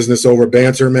 business over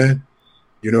banter, man.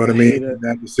 You know what I mean?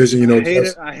 That decision,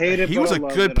 I hate it. He was a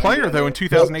good player though in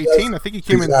 2018. I think he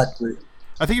came in. I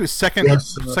think he was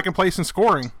second place in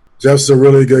scoring. Jeff's a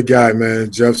really good guy,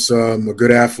 man. Jeff's a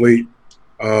good athlete.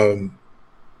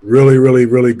 Really, really,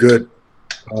 really good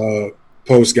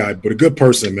post guy, but a good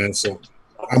person, man. So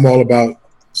I'm all about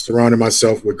surrounding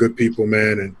myself with good people,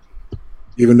 man. And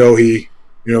even though he,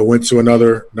 went to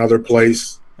another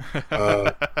place,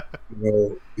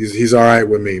 he's all right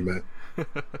with me, man.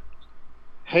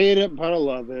 Hate it, but I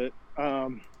love it.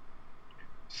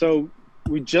 So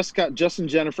we just got Justin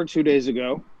Jennifer 2 days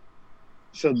ago.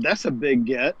 So that's a big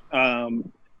get.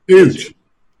 Huge.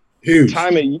 His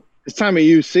time at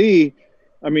UC,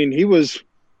 I mean, he was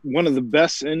one of the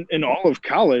best in all of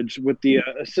college with the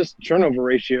assist turnover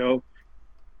ratio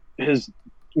his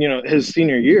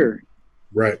senior year.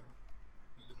 Right.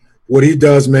 What he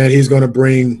does, man, he's going to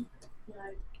bring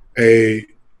a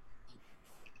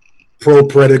pro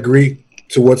pedigree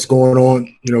to what's going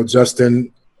on.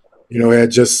 Justin,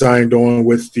 had just signed on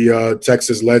with the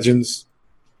Texas Legends,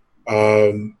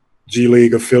 G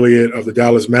League affiliate of the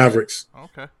Dallas Mavericks.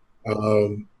 Okay.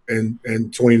 In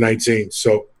 2019.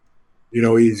 So,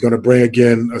 he's going to bring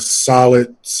again a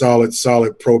solid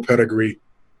pro pedigree,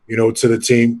 to the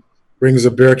team. Brings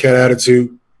a Bearcat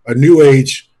attitude, a new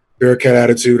age Bearcat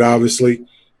attitude, obviously,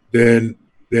 than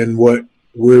what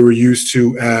we were used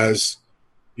to as,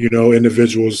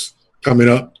 individuals coming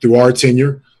up through our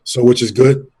tenure. So, which is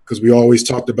good because we always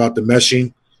talked about the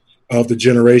meshing of the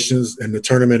generations, and the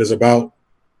tournament is about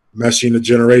meshing the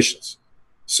generations.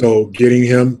 So, getting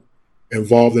him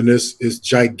involved in this is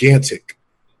gigantic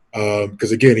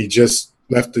because, again, he just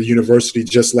left the university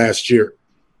just last year.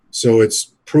 So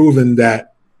it's proven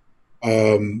that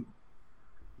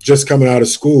just coming out of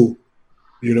school,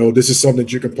 this is something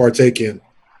that you can partake in.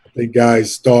 I think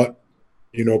guys thought,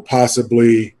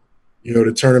 possibly,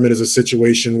 the tournament is a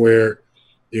situation where,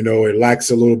 it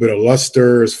lacks a little bit of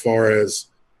luster as far as,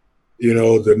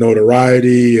 the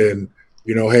notoriety and,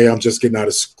 hey, I'm just getting out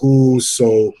of school.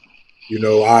 So,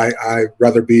 I'd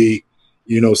rather be,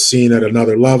 seen at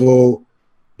another level.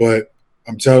 But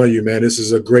I'm telling you, man, this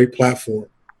is a great platform.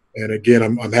 And again,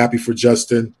 I'm happy for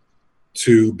Justin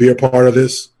to be a part of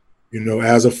this,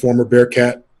 as a former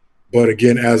Bearcat, but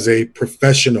again, as a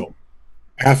professional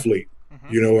athlete,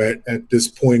 at this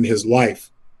point in his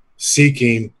life,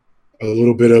 seeking a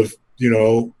little bit of,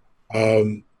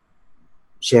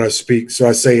 so I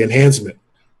say enhancement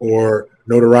or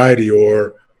notoriety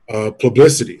or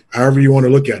publicity, however you want to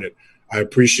look at it. I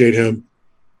appreciate him,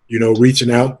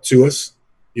 reaching out to us,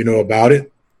 about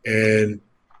it and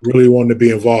really wanting to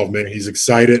be involved, man. He's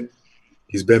excited.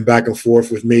 He's been back and forth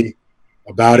with me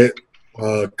about it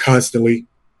constantly.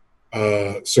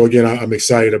 So again, I'm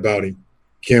excited about him.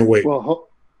 Can't wait. Well,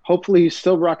 hopefully he's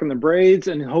still rocking the braids,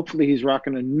 and hopefully he's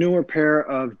rocking a newer pair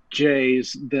of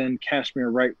J's than Kashmir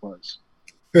Wright was.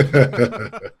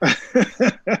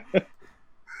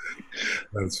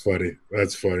 That's funny.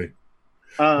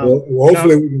 Well,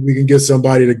 hopefully we can get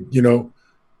somebody to,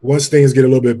 once things get a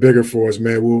little bit bigger for us,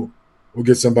 man, we'll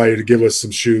get somebody to give us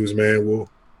some shoes, man.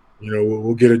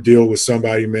 We'll get a deal with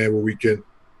somebody, man, where we can,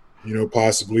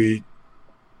 possibly,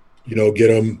 get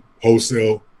them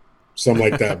wholesale, something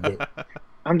like that. But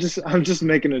I'm just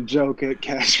making a joke at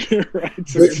Kashmir, right?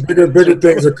 Bigger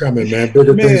things are coming, man.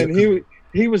 Bigger things. Man,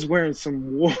 he was wearing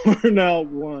some worn out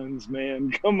ones,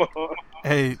 man. Come on.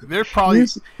 Hey, they're probably.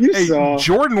 You saw.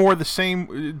 Jordan wore the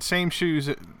same shoes.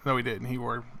 No, he didn't. We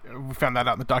found that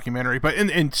out in the documentary. But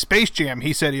in Space Jam,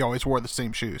 he said he always wore the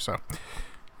same shoes. So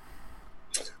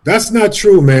that's not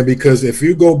true, man. Because if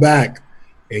you go back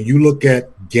and you look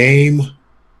at game,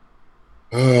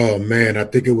 oh man, I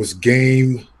think it was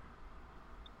game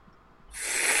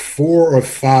 4 or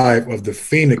 5 of the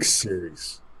Phoenix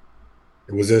series.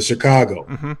 It was in Chicago.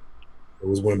 Mm-hmm. It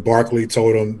was when Barkley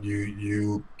told him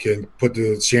you can put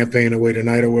the champagne away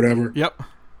tonight or whatever. Yep.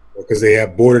 Because they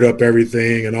have boarded up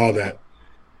everything and all that.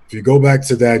 If you go back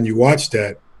to that and you watch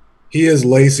that, he is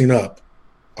lacing up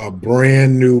a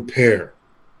brand new pair.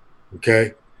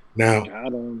 Okay? Now,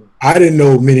 I didn't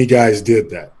know many guys did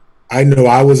that. I know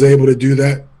I was able to do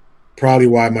that. Probably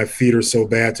why my feet are so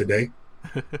bad today.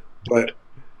 But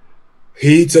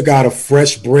he took out a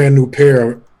fresh brand new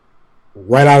pair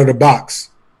right out of the box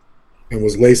and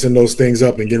was lacing those things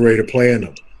up and getting ready to play in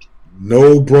them.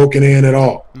 No broken in at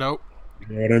all. Nope.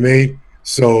 You know what I mean?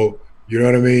 So, you know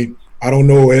what I mean? I don't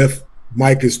know if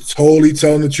Mike is totally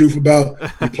telling the truth about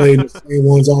he playing the same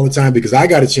ones all the time, because I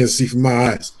got a chance to see from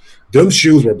my eyes them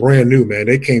shoes were brand new, man.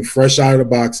 They came fresh out of the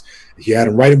box. He had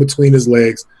them right in between his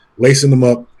legs, lacing them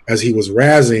up as he was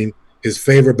razzing his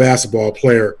favorite basketball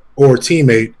player or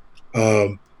teammate,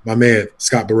 my man,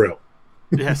 Scott Burrell.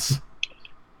 Yes.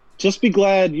 Just be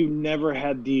glad you never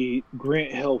had the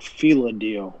Grant Hill Fila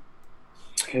deal.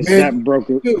 Because Man, that broke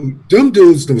it. Dude, them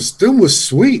dudes, them was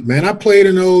sweet, man. I played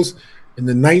in those in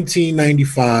the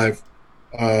 1995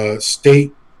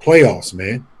 state playoffs,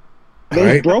 man.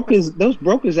 Those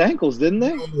broke his ankles, didn't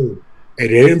they? And they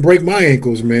didn't break my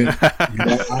ankles, man.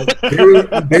 They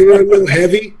were a little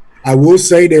heavy. I will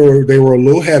say they were a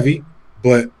little heavy,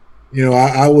 but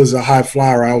I was a high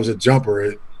flyer. I was a jumper.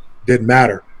 It didn't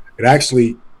matter. It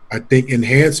actually, I think,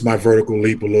 enhanced my vertical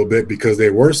leap a little bit because they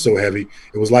were so heavy.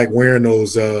 It was like wearing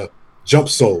those jump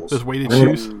soles. Those weighted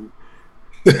shoes.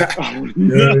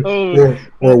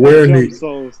 Or wearing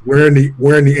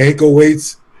the ankle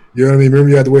weights. You know what I mean? Remember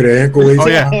you had to wear the ankle weights? Oh,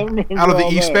 yeah. Out of the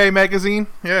East Bay magazine?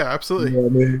 Yeah, absolutely. You know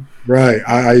what I mean? Right.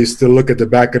 I used to look at the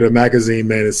back of the magazine,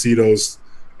 man, and see those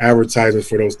advertisements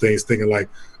for those things, thinking like,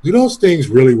 do those things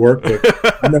really work? But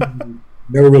I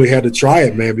never really had to try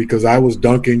it, man, because I was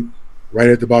dunking right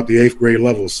at about the 8th grade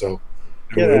level. So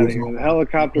get out of here. The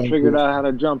helicopter figured out how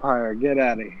to jump higher. Get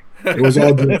out of here. It was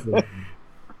all good for me.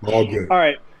 All good. All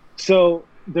right. So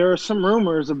there are some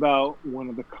rumors about one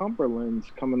of the Cumberlands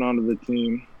coming onto the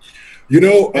team.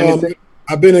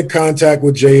 I've been in contact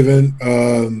with Javen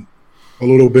a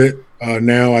little bit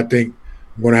now. I think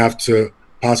I'm going to have to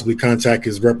possibly contact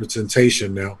his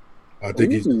representation now. I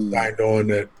think he's signed on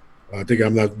that. I think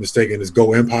I'm not mistaken. Is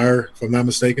Go Empire, if I'm not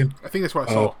mistaken. I think that's what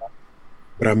I saw.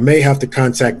 But I may have to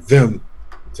contact them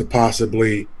to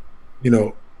possibly,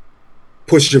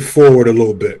 push it forward a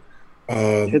little bit.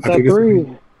 Hit that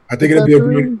three. I think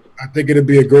it'd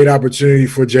be a great opportunity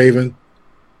for Javen.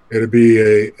 It'll be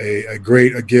a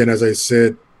great, again, as I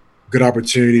said, good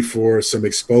opportunity for some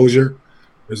exposure.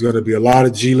 There's going to be a lot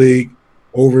of G League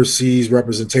overseas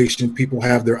representation. People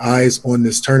have their eyes on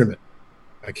this tournament.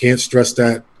 I can't stress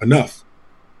that enough.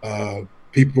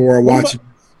 People are watching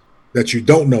that you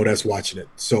don't know that's watching it.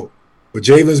 So, but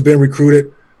Javen's been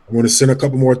recruited. I'm going to send a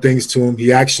couple more things to him.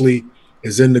 He actually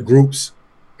is in the groups,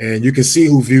 and you can see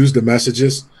who views the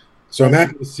messages. So I'm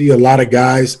happy to see a lot of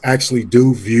guys actually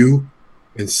do view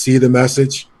and see the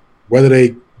message. Whether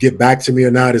they get back to me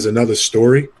or not is another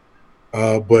story.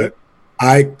 But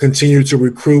I continue to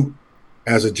recruit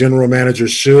as a general manager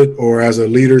should, or as a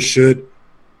leader should.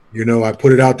 I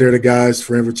put it out there to guys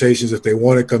for invitations. If they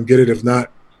want it, come get it. If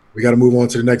not, we got to move on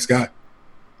to the next guy.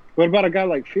 What about a guy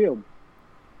like Field?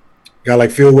 Guy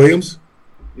like Field Williams?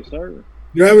 Yes, sir.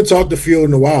 I haven't talked to Field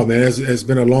in a while, man. It's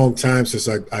been a long time since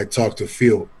I talked to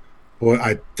Field. But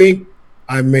I think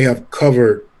I may have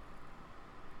covered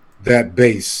that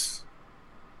base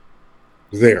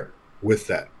there with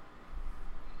that.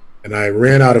 And I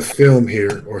ran out of film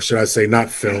here, or should I say not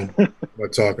film, what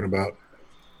I'm talking about.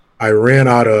 I ran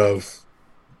out of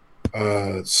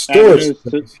storage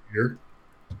space here.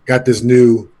 Got this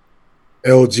new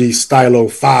LG Stylo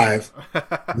 5.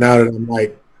 Now that I'm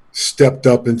stepped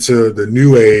up into the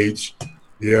new age,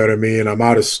 you know what I mean? I'm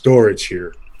out of storage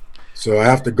here. So I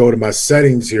have to go to my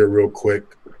settings here real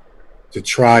quick to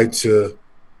try to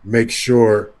make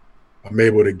sure I'm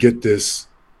able to get this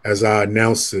as I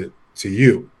announce it to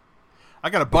you.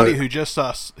 I got a buddy who just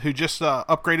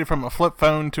upgraded from a flip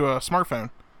phone to a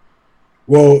smartphone.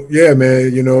 Well, yeah,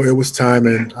 man, it was time,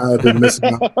 and I have been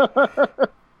missing out.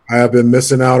 I have been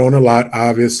missing out on a lot,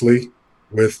 obviously,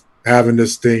 with having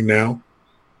this thing now.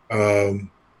 But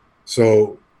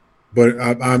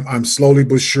I'm slowly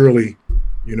but surely,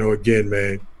 again,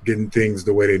 man, getting things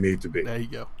the way they need to be. There you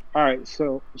go. All right,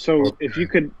 so okay. If you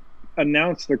could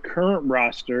announce the current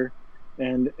roster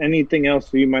and anything else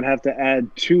that you might have to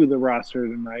add to the roster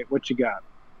tonight, what you got?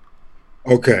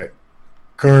 Okay.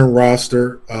 Current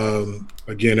roster,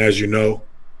 again, as you know,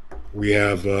 we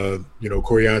have,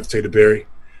 Coriante DeBerry,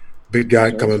 big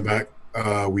guy coming back.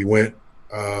 We went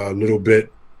a little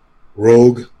bit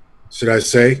rogue, should I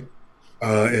say,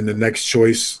 in the next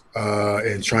choice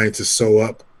and trying to sew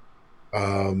up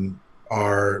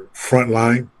our front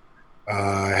line.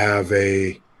 I have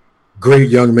a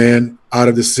great young man out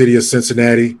of the city of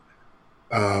Cincinnati,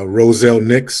 Roselle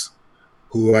Nix,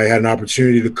 who I had an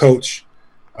opportunity to coach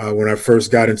when I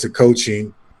first got into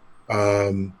coaching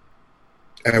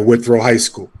at Withrow High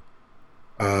School.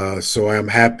 So I'm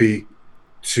happy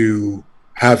to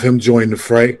have him join the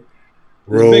fray.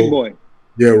 Big boy.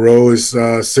 Yeah, Ro is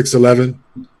 6'11",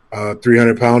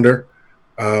 300-pounder.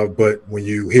 But when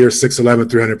you hear 6'11",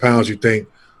 300 pounds, you think,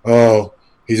 oh,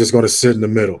 he's just going to sit in the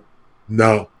middle.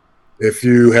 No. If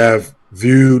you have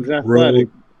viewed Ro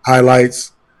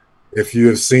highlights, if you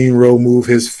have seen Rowe move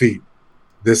his feet,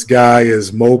 this guy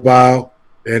is mobile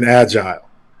and agile.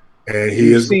 And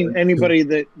You've seen anybody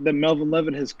that Melvin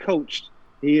Levin has coached,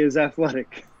 he is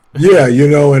athletic. Yeah,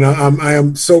 and I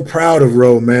am so proud of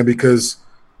Rowe, man, because,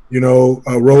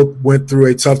 Rowe went through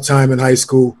a tough time in high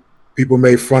school. People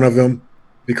made fun of him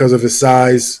because of his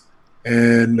size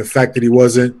and the fact that he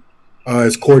wasn't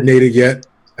as coordinated yet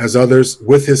as others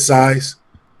with his size.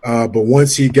 But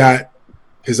once he got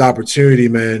his opportunity,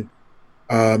 man,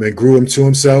 and grew him to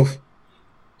himself,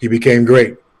 he became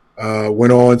great.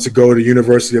 Went on to go to the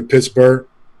University of Pittsburgh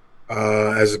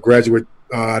as a graduate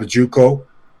out of JUCO,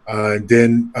 and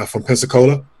then from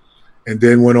Pensacola, and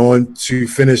then went on to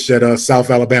finish at South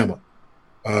Alabama.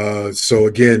 So,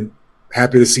 again,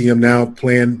 happy to see him now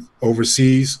playing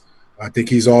overseas. I think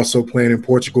he's also playing in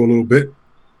Portugal a little bit.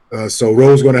 So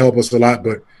Rowe's going to help us a lot,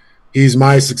 but he's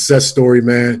my success story,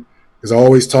 man, because I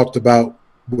always talked about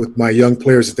with my young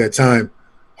players at that time,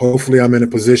 hopefully I'm in a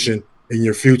position in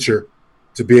your future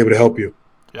to be able to help you.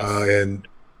 Yes. And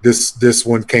this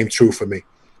one came true for me.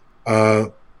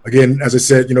 Again, as I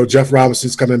said, Jeff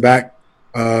Robinson's coming back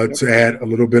to add a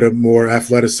little bit of more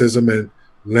athleticism and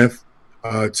length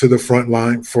to the front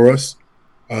line for us.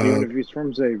 Even if he's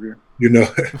from Xavier.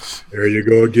 There you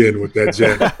go again with that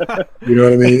jab. You know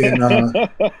what I mean?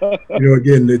 And,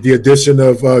 again, the addition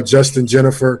of Justin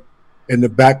Jennifer in the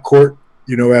backcourt,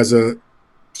 as a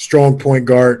strong point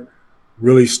guard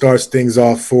really starts things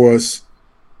off for us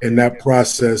in that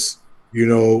process,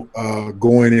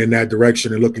 going in that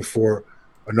direction and looking for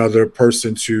another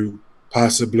person to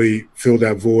possibly fill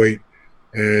that void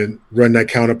and run that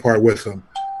counterpart with them.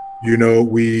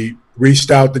 We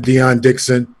reached out to Deion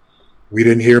Dixon. We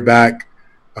didn't hear back,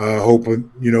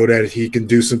 hoping, that he can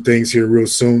do some things here real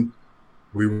soon.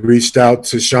 We reached out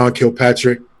to Sean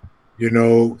Kilpatrick.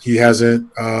 He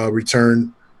hasn't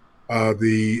returned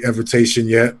the invitation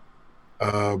yet.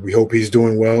 We hope he's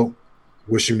doing well.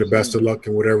 Wish him the best of luck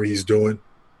in whatever he's doing.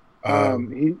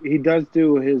 He does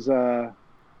do his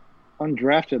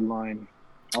undrafted line.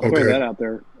 I'll throw that out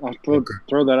there. I'll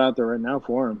throw that out there right now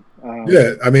for him.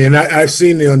 Yeah, I mean, I've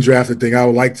seen the undrafted thing. I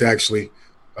would like to actually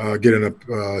get in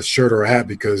a shirt or a hat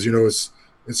because,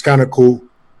 it's kind of cool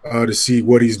to see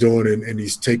what he's doing and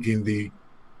he's taking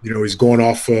he's going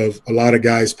off of a lot of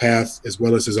guys' path as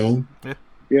well as his own. Yeah.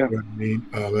 You know what I mean?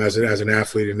 As an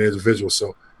athlete and individual.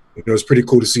 So, it's pretty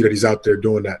cool to see that he's out there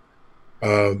doing that.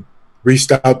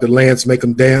 Reached out to Lance, make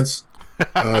him dance.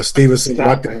 Stevenson,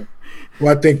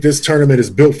 I think this tournament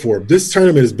is built for him. This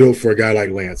tournament is built for a guy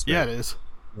like Lance. Man. Yeah, it is.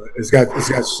 It's got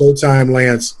Showtime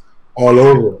Lance all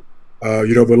over it.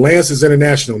 But Lance is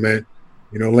international, man.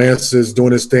 Lance is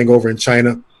doing his thing over in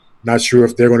China. Not sure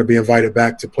if they're going to be invited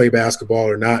back to play basketball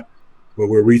or not, but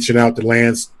we're reaching out to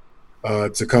Lance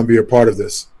to come be a part of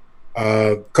this.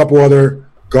 A couple other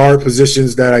guard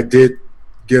positions that I did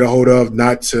get a hold of,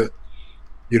 not to,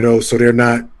 so they're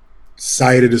not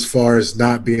cited as far as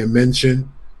not being mentioned.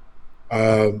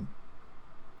 Again,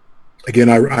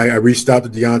 I reached out to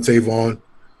Deontay Vaughn,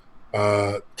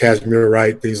 Kashmir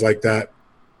Wright, things like that.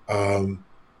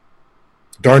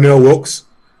 Darnell Wilkes,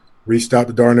 reached out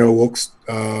to Darnell Wilkes,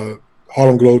 Harlem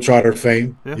Globetrotter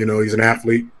fame. Yeah. He's an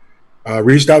athlete.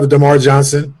 Reached out to DeMar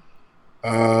Johnson,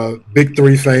 Big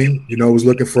Three fame. Was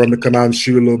looking for him to come out and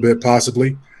shoot a little bit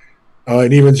possibly.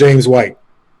 And even James White.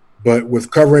 But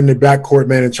with covering the backcourt,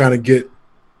 man, and trying to get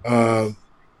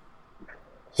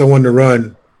someone to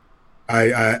run,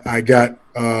 I got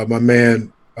my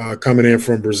man coming in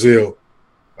from Brazil,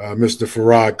 Mr.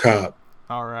 Farad Cobb.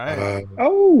 All right.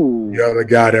 The other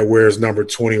guy that wears number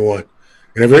 21.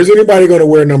 And if there's anybody going to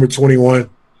wear number 21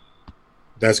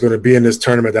 that's going to be in this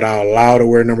tournament that I'll allow to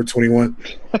wear number 21,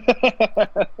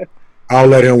 I'll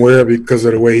let him wear it because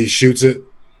of the way he shoots it,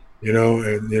 and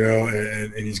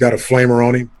he's got a flamer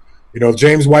on him. If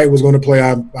James White was going to play,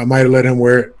 I might have let him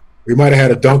wear it. We might have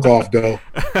had a dunk off though.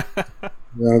 You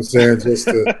know what I'm saying? Just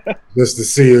to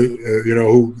see,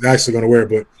 who's actually going to wear it.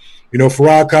 But,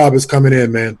 Farad Cobb is coming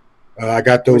in, man. I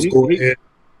got those going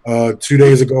in 2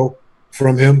 days ago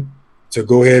from him to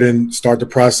go ahead and start the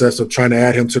process of trying to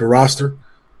add him to the roster.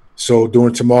 So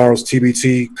during tomorrow's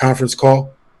TBT conference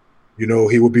call,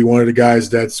 he will be one of the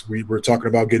guys we're talking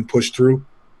about getting pushed through,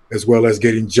 as well as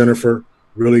getting Jennifer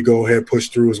really go ahead push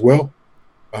through as well.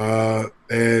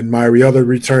 And my other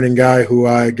returning guy who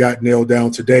I got nailed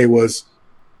down today was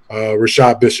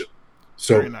Rashad Bishop.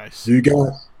 So very nice. You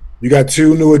got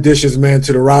two new additions, man,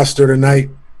 to the roster tonight,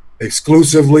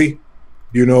 exclusively,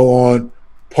 on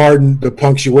pardon the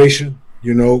punctuation.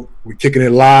 We're kicking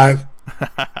it live.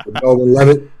 We love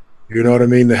it. You know what I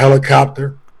mean? The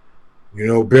helicopter.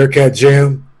 Bearcat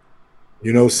Jam.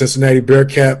 Cincinnati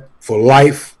Bearcat for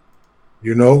life,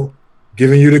 you know,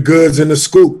 giving you the goods and the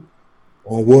scoop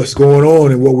on what's going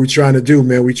on and what we're trying to do,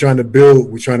 man. We're trying to build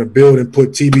and put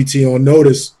TBT on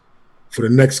notice for the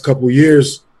next couple of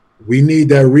years. We need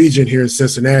that region here in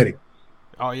Cincinnati.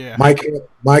 Oh, yeah.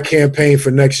 My campaign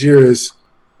for next year is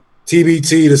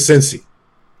TBT to Cincy.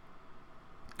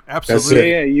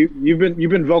 Absolutely. Yeah, you've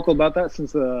been vocal about that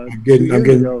since I'm getting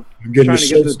the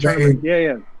shirts made.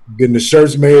 Yeah. I'm getting the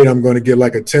shirts made. I'm going to get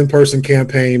like a 10-person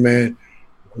campaign, man.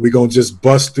 We're going to just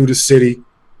bust through the city,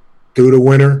 through the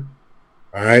winter,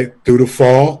 all right, through the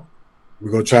fall.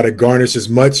 We're going to try to garnish as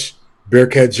much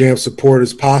Bearcat Jam support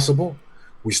as possible.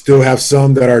 We still have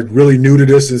some that are really new to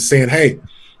this and saying, hey,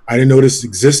 I didn't know this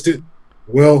existed.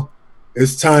 Well,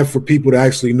 it's time for people to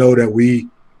actually know that we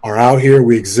are out here.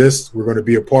 We exist. We're going to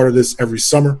be a part of this every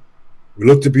summer. We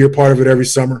look to be a part of it every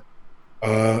summer.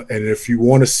 And if you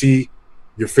want to see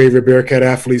your favorite Bearcat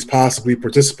athletes possibly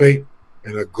participate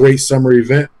in a great summer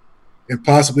event and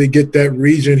possibly get that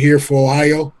region here for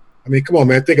Ohio, I mean, come on,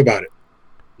 man, think about it.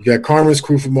 You got Carmen's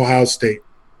crew from Ohio State.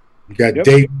 You got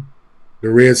Dayton, the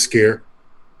Red Scare.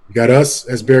 You got us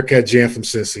as Bearcat Jam from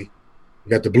Cincy. You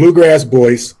got the Bluegrass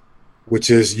Boys, which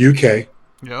is UK.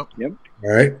 Yep. All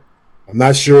right. I'm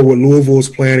not sure what Louisville is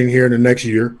planning here in the next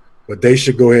year, but they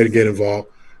should go ahead and get involved.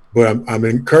 But I'm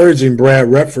encouraging Brad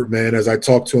Repford, man, as I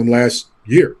talked to him last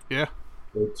year. Yeah.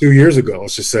 2 years ago,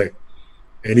 let's just say.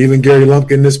 And even Gary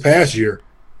Lumpkin this past year.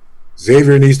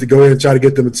 Xavier needs to go ahead and try to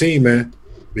get them a team, man,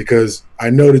 because I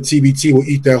know the TBT will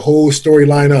eat that whole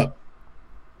storyline up.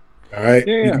 All right.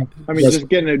 Yeah. I mean, just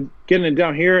getting it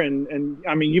down here, and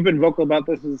I mean, you've been vocal about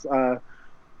this is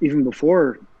even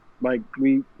before, like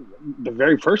the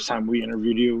very first time we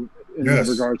interviewed you in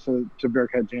regards to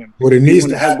Bearcat Jam. What it needs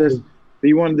to happen. This,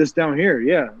 you wanted this down here,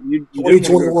 yeah. You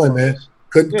 2021, man.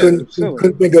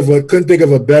 Couldn't think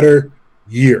of a better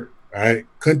year. All right.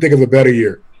 Couldn't think of a better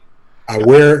year. I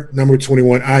wear number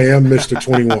 21. I am Mr.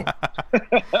 21.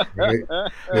 Right?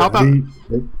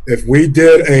 If we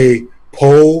did a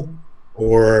poll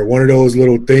or one of those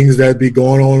little things that be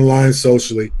going online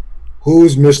socially,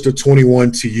 who's Mr.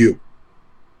 21 to you?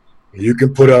 You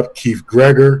can put up Keith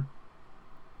Gregor.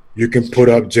 You can put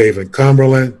up Javen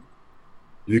Cumberland.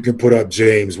 You can put up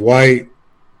James White.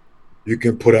 You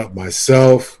can put up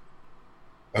myself.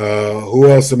 Who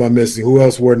else am I missing? Who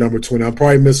else wore number 20? I'm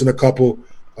probably missing a couple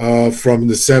from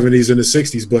the 70s and the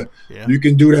 60s, but you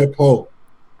can do that poll.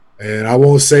 And I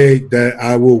won't say that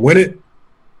I will win it,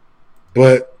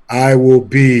 but I will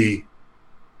be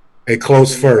a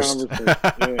close first. In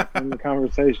the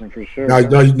conversation, for sure.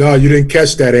 No, you didn't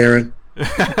catch that, Aaron.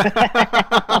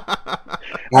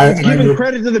 I'm giving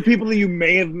credit to the people that you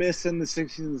may have missed in the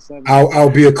 60s and 70s. I'll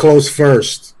be a close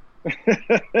first.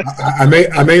 I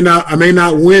may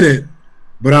not win it,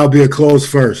 but I'll be a close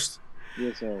first.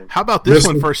 Yes, sir. How about this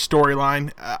one for a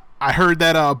storyline? I heard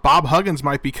that Bob Huggins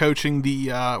might be coaching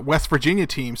the West Virginia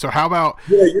team. So how about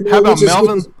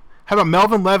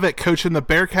Melvin Levitt coaching the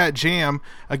Bearcat Jam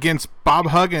against Bob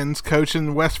Huggins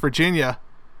coaching West Virginia?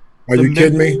 Are you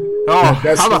kidding me? Oh,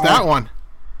 how about that one?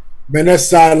 Man, that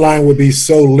sideline would be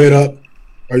so lit up.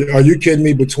 Are you kidding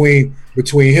me? Between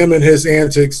him and his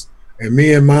antics and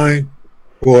me and mine,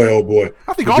 boy, oh boy.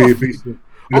 I think all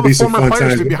the former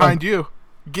players would be behind you.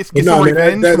 Get some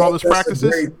revenge from all those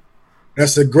practices.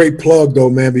 That's a great plug, though,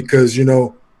 man, because, you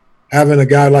know, having a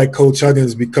guy like Coach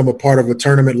Huggins become a part of a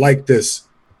tournament like this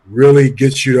really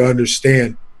gets you to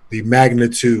understand the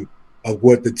magnitude of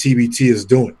what the TBT is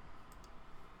doing.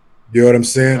 You know what I'm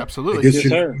saying? Absolutely.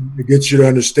 It gets you to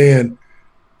understand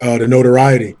the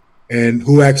notoriety and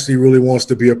who actually really wants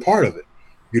to be a part of it.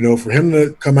 You know, for him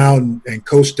to come out and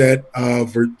coach that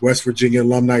West Virginia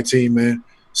alumni team, man,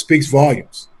 speaks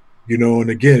volumes. You know, and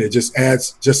again, it just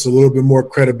adds just a little bit more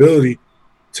credibility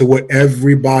to what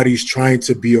everybody's trying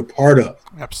to be a part of.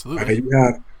 Absolutely.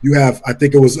 You have I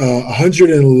think it was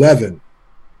 111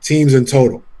 teams in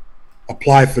total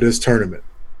apply for this tournament.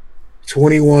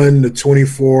 21 to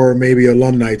 24 maybe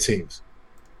alumni teams.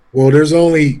 Well, there's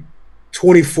only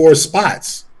 24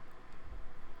 spots.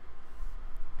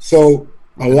 So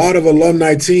a lot of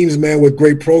alumni teams, man, with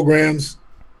great programs,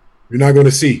 you're not going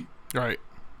to see. Right.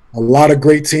 A lot of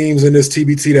great teams in this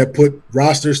TBT that put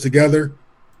rosters together,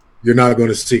 you're not going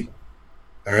to see.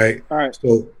 All right.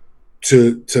 So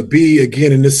to be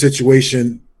again in this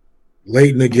situation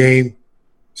late in the game,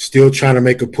 still trying to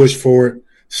make a push for it,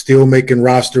 still making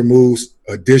roster moves,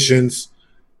 additions.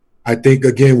 I think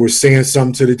again we're saying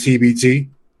something to the TBT.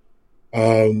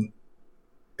 And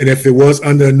if it was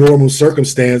under a normal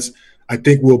circumstance, I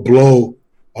think we'll blow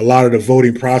a lot of the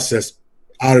voting process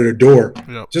out of the door,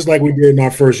 just like we did in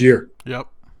our first year. Yep.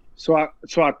 So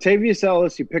Octavius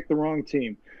Ellis, you picked the wrong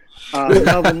team.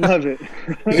 Melvin Levitt.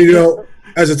 You know,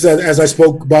 as I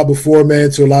spoke about before,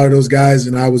 man, to a lot of those guys,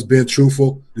 and I was being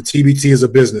truthful, the TBT is a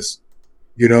business,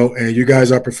 you know, and you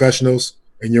guys are professionals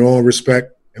in your own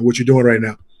respect and what you're doing right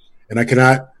now. And I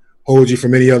cannot hold you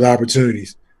from any other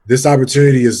opportunities. This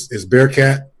opportunity is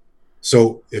Bearcat.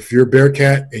 So if you're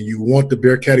Bearcat and you want the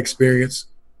Bearcat experience,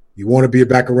 you want to be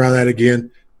back around that again,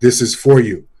 this is for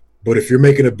you. But if you're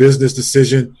making a business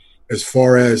decision as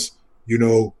far as, you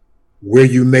know, where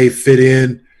you may fit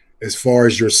in, as far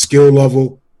as your skill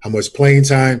level, how much playing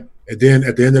time, and then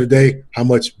at the end of the day, how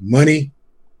much money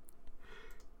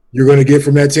you're going to get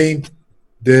from that team,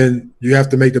 then you have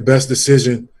to make the best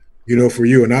decision, you know, for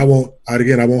you. And I won't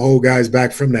hold guys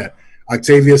back from that.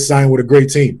 Octavius signed with a great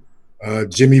team.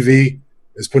 Jimmy V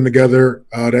is putting together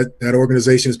that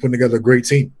organization is putting together a great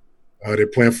team. They're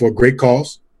playing for a great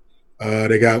cause.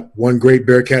 They got one great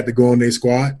Bearcat to go on their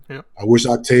squad. Yep. I wish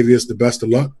Octavius the best of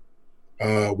luck.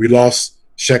 We lost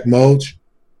Sheck Mulge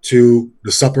to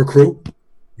the Supper Crew,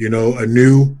 you know, a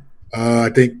new, I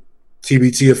think,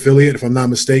 TBT affiliate, if I'm not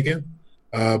mistaken,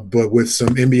 but with some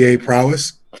NBA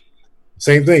prowess.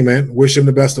 Same thing, man. Wish him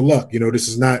the best of luck. You know, this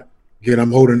is not, again,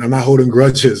 I'm not holding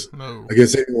grudges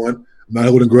against anyone. I'm not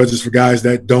holding grudges for guys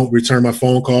that don't return my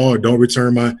phone call or don't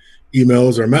return my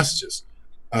emails or messages.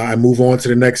 I move on to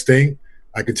the next thing.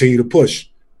 I continue to push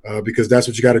because that's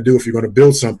what you got to do if you're going to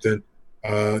build something.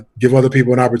 Give other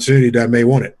people an opportunity that may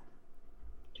want it.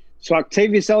 So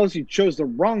Octavius Ellis, you chose the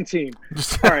wrong team.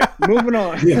 All right, moving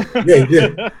on. Yeah.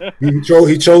 He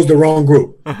chose the wrong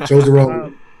group.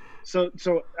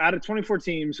 So out of 24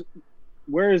 teams,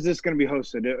 where is this going to be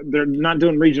hosted? They're not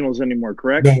doing regionals anymore,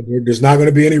 correct? No, there's not going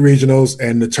to be any regionals,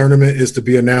 and the tournament is to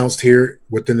be announced here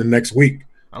within the next week.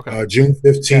 Okay. June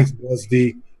 15th was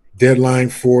the deadline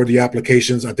for the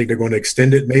applications. I think they're going to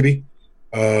extend it maybe.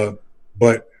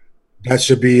 But that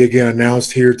should be, again,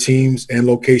 announced here, teams and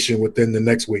location within the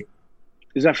next week.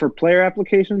 Is that for player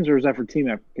applications or is that for team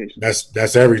applications?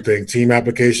 That's everything. Team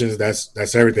applications,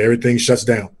 that's everything. Everything shuts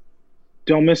down.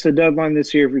 Don't miss the deadline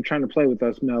this year if you're trying to play with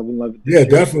us, Melvin Levitt. Yeah,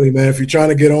 definitely, man. If you're trying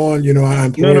to get on, you know, I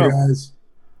implore guys.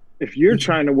 If you're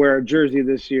trying to wear a jersey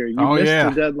this year, you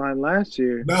missed the deadline last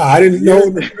year. No, I didn't know.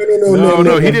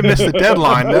 No, he didn't miss the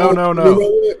deadline. No.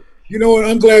 You know what?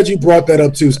 I'm glad you brought that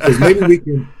up too, because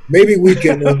maybe we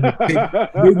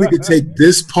can take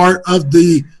this part of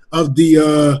the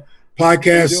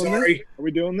podcast. Sorry, are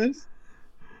we doing this?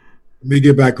 Let me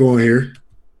get back on here.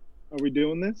 Are we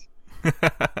doing this?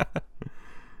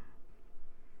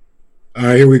 All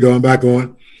right, here we go. I'm back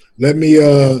on. Let me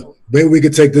maybe we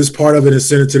could take this part of it and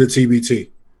send it to the TBT.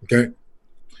 Okay.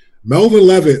 Melvin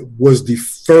Levitt was the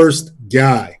first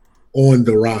guy on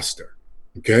the roster.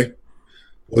 Okay.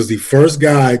 Was the first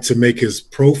guy to make his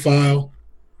profile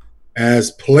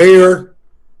as player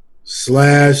 /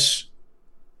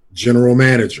 general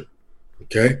manager.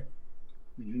 Okay.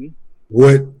 Mm-hmm.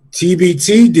 What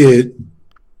TBT did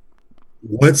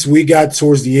once we got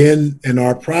towards the end in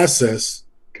our process,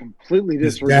 completely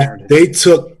disregarded. They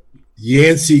took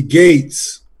Yancey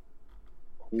Gates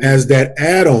as that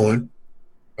add-on,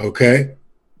 okay?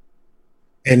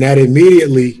 And that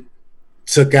immediately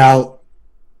took out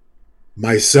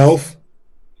myself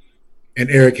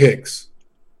and Eric Hicks.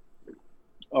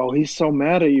 Oh, he's so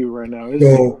mad at you right now,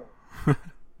 isn't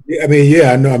he?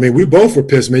 I know. I mean, we both were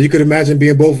pissed, man. You could imagine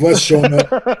being both of us showing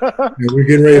up and we're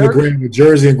getting ready to grab a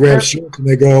jersey and grab shorts, and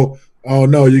they go, "Oh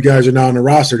no, you guys are not on the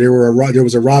roster." There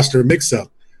was a roster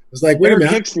mix-up. It's like, wait a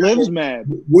minute. Hicks lives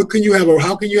mad. How can you have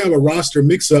a roster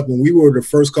mix-up when we were the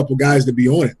first couple guys to be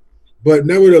on it? But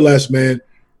nevertheless, man,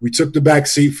 we took the back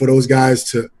seat for those guys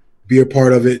to be a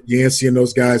part of it. Yancey and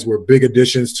those guys were big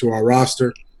additions to our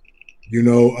roster, you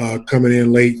know, coming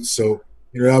in late. So,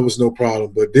 you know, that was no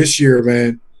problem. But this year,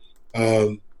 man,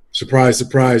 surprise,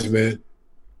 man.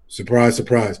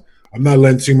 Surprise. I'm not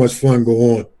letting too much fun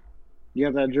go on. You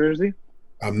have that jersey?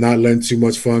 I'm not letting too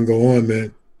much fun go on,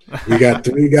 man. We got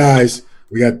three guys.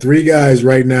 We got 3 guys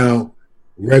right now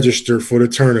registered for the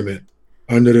tournament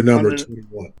under the number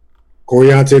 21.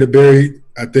 Coriante DeBerry,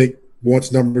 I think,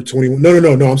 wants number 21.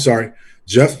 No. I'm sorry.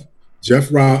 Jeff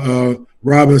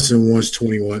Robinson wants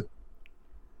 21.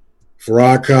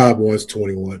 Farrah Cobb wants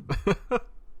 21.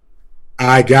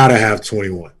 I gotta have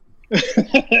 21.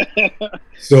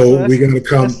 So we gotta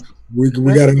come. We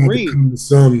gotta come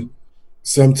to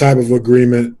some type of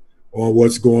agreement on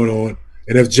what's going on.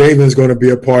 And if Javen's going to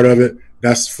be a part of it,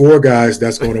 that's 4 guys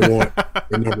that's going to want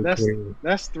the number 21.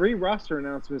 That's 3 roster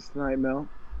announcements tonight, Mel.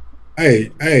 Hey,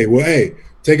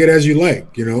 take it as you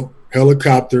like. You know,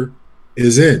 Helicopter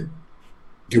is in.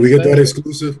 Can we get that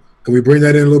exclusive? Can we bring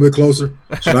that in a little bit closer?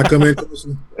 Should I come in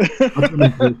closer?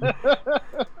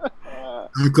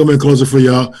 I'll come in closer for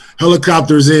y'all.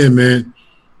 Helicopters in, man.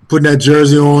 Putting that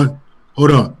jersey on.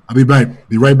 Hold on. I'll be back.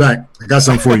 Be right back. I got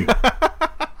something for you.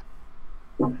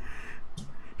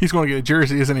 He's going to get a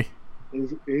jersey, isn't he?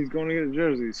 He's going to get a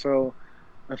jersey. So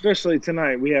officially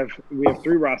tonight we have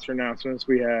 3 roster announcements.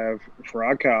 We have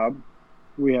Farad Cobb.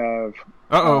 We have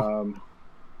oh,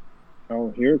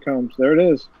 here it comes. There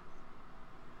it is.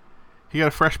 He got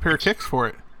a fresh pair of kicks for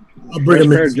it. I'll bring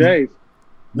fresh pair of J's.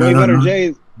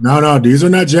 J's. No, these are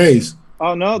not J's.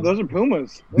 Oh no, those are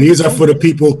Pumas. These are for the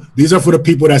people. These are for the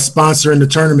people that sponsor in the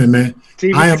tournament, man.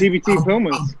 TBT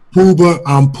Pumas.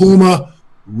 I'm Puma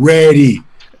ready.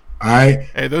 All right.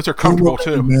 Hey, those are comfortable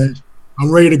too, man.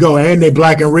 I'm ready to go, and they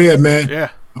black and red, man. Yeah.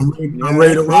 I'm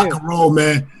ready to rock and roll,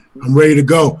 man. I'm ready to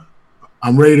go.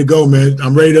 I'm ready to go, man.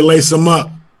 I'm ready to lace them up.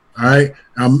 All right.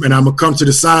 And I'm gonna come to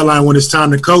the sideline when it's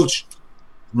time to coach.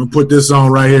 I'm gonna put this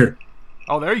on right here.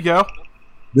 Oh, there you go.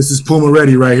 This is Puma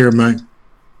ready right here, man.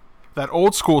 That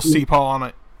old school CPAW on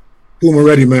it. Puma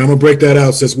ready, man. I'm gonna break that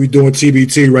out since we're doing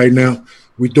TBT right now.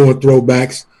 We're doing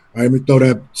throwbacks. All right, let me throw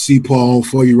that CPAW on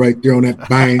for you right there on that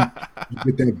bang.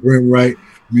 Get that brim right.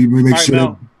 We make sure.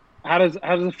 Mel, how does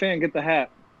the fan get the hat?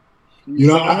 You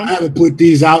know, I haven't put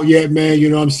these out yet, man. You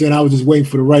know what I'm saying? I was just waiting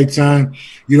for the right time.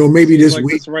 You know, maybe this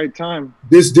week. It's the right time.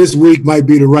 This week might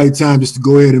be the right time just to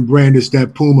go ahead and brandish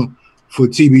that Puma for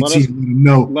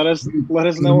TBT. Let us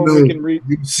know when we can read.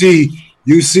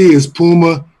 You see is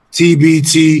Puma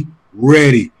TBT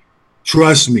ready.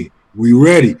 Trust me, we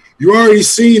ready. You already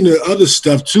seen the other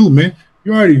stuff too, man.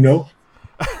 You already know.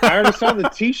 I already saw the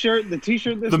T-shirt.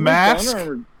 The mask.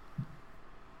 I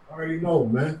already know,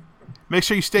 man. Make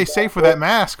sure you stay safe with that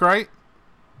mask, right?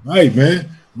 Right, man.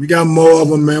 We got more of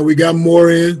them, man. We got more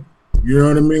in. You know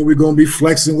what I mean? We're going to be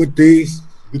flexing with these.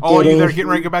 All you that are getting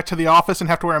ready to go back to the office and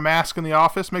have to wear a mask in the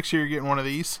office, make sure you're getting one of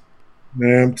these.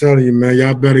 Man, I'm telling you, man,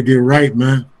 y'all better get right,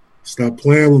 man. Stop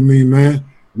playing with me, man.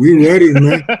 We ready,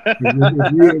 man.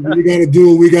 we got to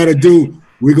do what we got to do.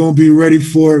 We're going to be ready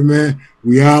for it, man.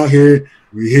 We out here.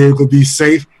 We here to be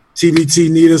safe. TBT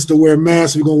need us to wear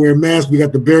masks. We're going to wear masks. We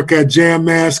got the Bearcat Jam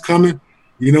mask coming,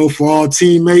 you know, for all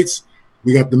teammates.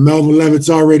 We got the Melvin Levitts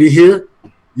already here.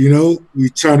 You know, we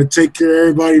trying to take care of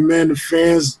everybody, man, the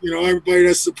fans, you know, everybody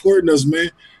that's supporting us,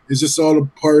 man. It's just all a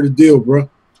part of the deal, bro.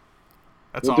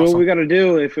 That's we'll awesome. do what we got to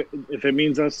do if it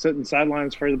means us sitting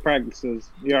sidelines for the practices.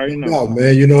 You already know. No,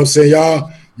 man, you know what I'm saying?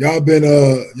 Y'all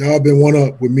been one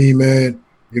up with me, man,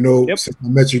 you know, since I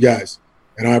met you guys.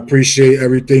 And I appreciate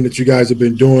everything that you guys have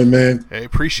been doing, man. Hey,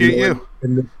 appreciate you.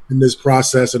 In this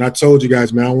process. And I told you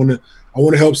guys, man, I want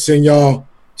to help send y'all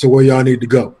to where y'all need to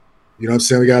go. You know what I'm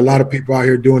saying? We got a lot of people out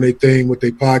here doing their thing with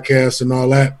their podcasts and all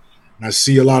that. And I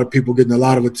see a lot of people getting a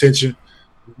lot of attention.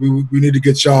 We need to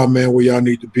get y'all, man, where y'all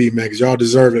need to be, man, because y'all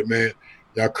deserve it, man.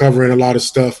 Y'all covering a lot of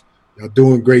stuff. Y'all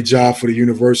doing a great job for the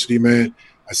university, man.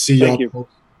 I see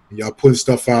y'all putting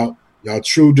stuff out. Y'all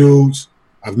true dudes.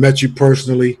 I've met you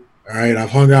personally. All right, I've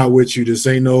hung out with you. This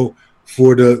ain't no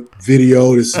for the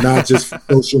video. This is not just for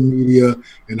social media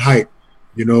and hype.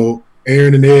 You know,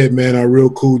 Aaron and Ed, man, are real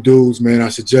cool dudes, man. I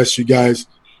suggest you guys,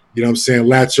 you know what I'm saying,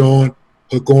 latch on,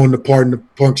 hook on the part and the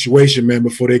punctuation, man,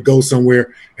 before they go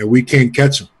somewhere and we can't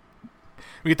catch them.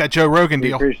 We get that Joe Rogan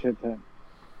deal. We appreciate that.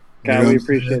 God, we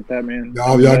appreciate that, man.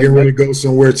 Y'all getting ready to go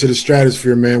somewhere to the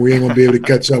stratosphere, man. We ain't going to be able to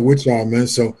catch up with y'all, man.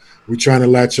 So we're trying to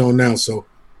latch on now. So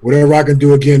whatever I can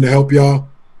do again to help y'all,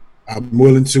 I'm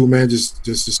willing to, man.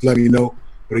 Just let me know.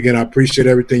 But again, I appreciate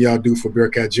everything y'all do for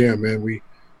Bearcat Jam, man. We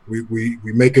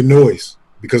make a noise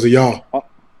because of y'all.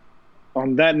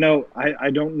 On that note, I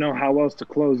don't know how else to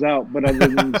close out, but other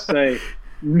than to say,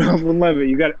 Melvin Levitt,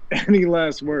 you got any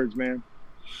last words, man?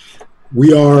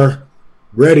 We are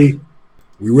ready.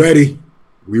 We ready.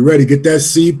 Get that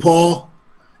CPAW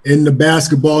in the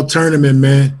basketball tournament,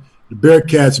 man. The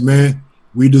Bearcats, man.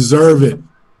 We deserve it.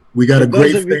 We got a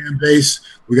great fan base.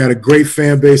 We got a great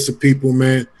fan base of people,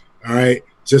 man. All right.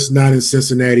 Just not in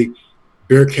Cincinnati.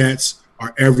 Bearcats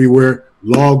are everywhere.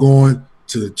 Log on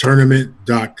to the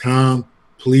tournament.com.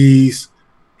 Please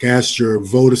cast your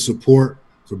vote of support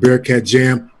for Bearcat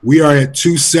Jam. We are at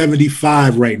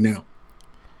 275 right now.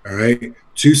 All right.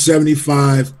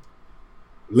 275.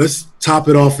 Let's top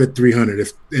it off at 300.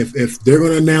 If they're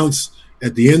going to announce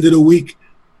at the end of the week,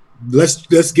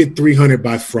 let's get 300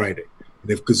 by Friday.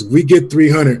 Because if we get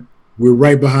 300, we're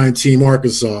right behind Team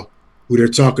Arkansas, who they're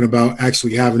talking about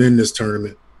actually having in this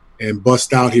tournament, and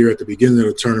bust out here at the beginning of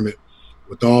the tournament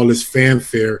with all this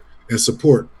fanfare and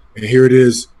support. And here it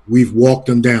is. We've walked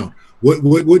them down.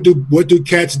 What do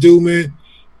cats do, man?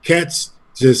 Cats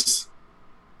just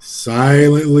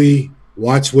silently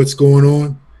watch what's going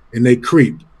on, and they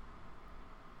creep.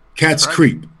 Cats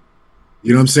creep.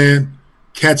 You know what I'm saying?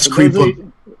 Cats creep up,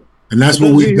 and that's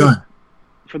what we've done.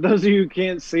 For those of you who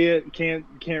can't see it, can't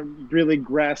really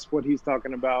grasp what he's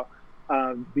talking about,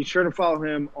 be sure to follow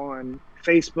him on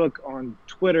Facebook, on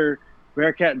Twitter,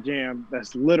 Bearcat Jam.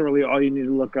 That's literally all you need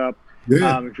to look up.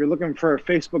 Yeah. If you're looking for a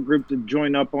Facebook group to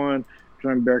join up on,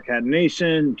 join Bearcat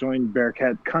Nation, join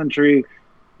Bearcat Country.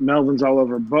 Melvin's all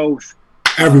over both.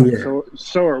 Everywhere.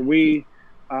 So are we.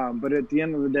 But at the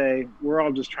end of the day, we're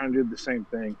all just trying to do the same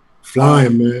thing.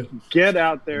 Flying, man. Get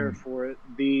out there for it.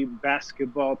 The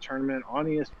basketball tournament on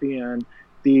ESPN.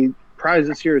 The prize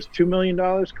this year is $2 million,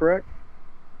 correct?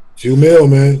 $2 million,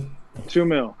 man. $2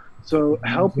 million. So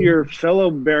help your fellow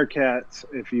Bearcats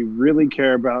if you really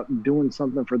care about doing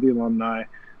something for the alumni.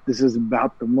 This is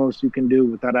about the most you can do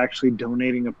without actually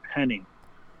donating a penny.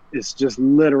 It's just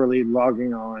literally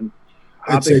logging on,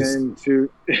 hopping into.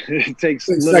 It takes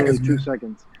literally 2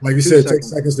 seconds. Like you said, it takes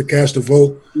seconds to cast a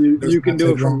vote. You can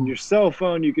do it from your cell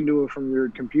phone. You can do it from your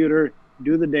computer.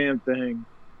 Do the damn thing.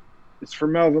 It's for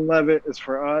Melvin Levitt. It's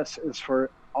for us. It's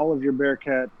for all of your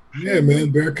Bearcat. Yeah, man.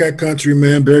 Bearcat Country,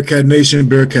 man. Bearcat Nation,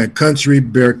 Bearcat Country,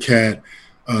 Bearcat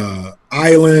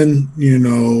Island. You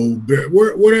know,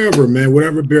 whatever, man.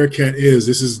 Whatever Bearcat is,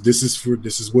 this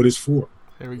is what it's for.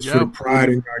 There we it's go. For the pride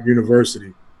in our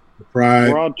university. The pride.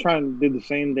 We're all trying to do the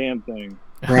same damn thing.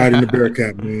 Pride in the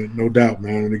Bearcat, man. No doubt,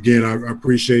 man. And again, I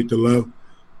appreciate the love.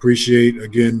 Appreciate,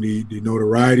 again, the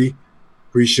notoriety.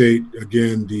 Appreciate,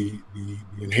 again, the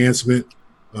enhancement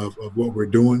of what we're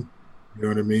doing. You know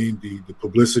what I mean? The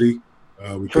publicity.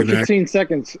 For 15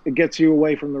 seconds, it gets you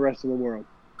away from the rest of the world.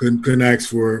 Couldn't ask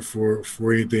for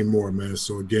anything more, man.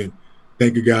 So, again,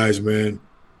 thank you guys, man,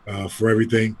 for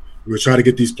everything. We'll try to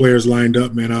get these players lined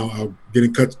up, man. I'll get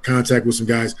in contact with some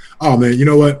guys. Oh, man, you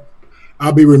know what?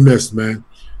 I'll be remiss, man,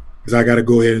 because I got to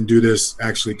go ahead and do this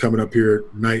actually coming up here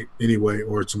tonight anyway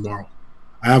or tomorrow.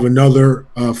 I have another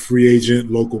free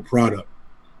agent local product,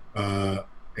 and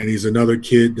he's another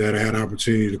kid that I had an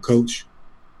opportunity to coach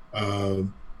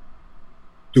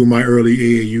through my early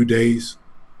AAU days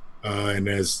and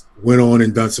has went on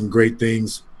and done some great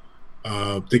things.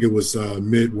 I think it was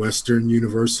Midwestern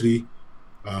University.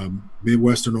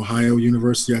 Midwestern Ohio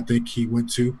University, I think he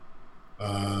went to,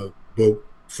 but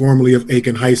formerly of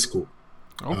Aiken High School.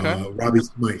 Okay. Robbie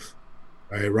Smythe.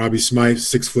 All right, Robbie Smythe,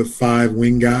 6'5"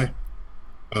 wing guy,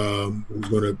 who's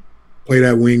going to play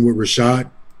that wing with Rashad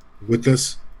with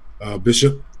us,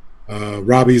 Bishop.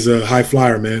 Robbie's a high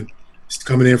flyer, man. He's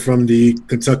coming in from the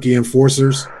Kentucky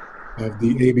Enforcers of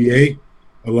the ABA,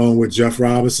 along with Jeff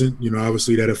Robinson. You know,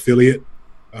 obviously that affiliate.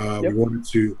 We wanted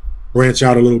to branch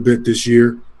out a little bit this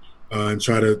year and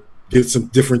try to get some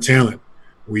different talent.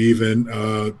 We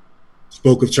even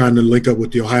spoke of trying to link up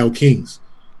with the Ohio Kings,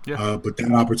 but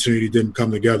that opportunity didn't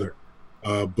come together.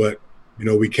 But, you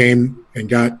know, we came and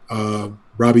got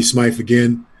Robbie Smythe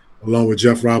again, along with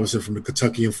Jeff Robinson from the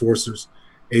Kentucky Enforcers,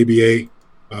 ABA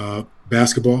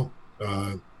basketball.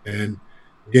 And,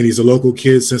 again, he's a local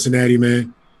kid, Cincinnati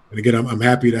man. And, again, I'm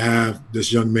happy to have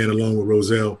this young man along with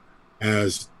Roselle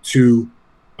as two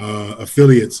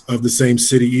affiliates of the same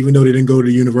city, even though they didn't go to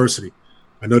the university.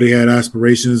 I know they had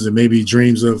aspirations and maybe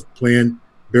dreams of playing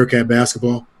Bearcat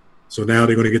basketball, so now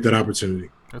they're going to get that opportunity.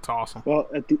 That's awesome. Well,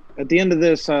 at the end of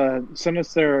this, send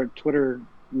us their Twitter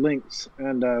links,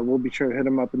 and we'll be sure to hit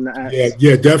them up in the ads.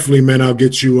 Yeah, definitely, man. I'll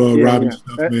get you Robin's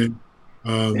stuff, man.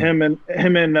 Him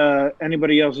and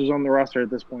anybody else who's on the roster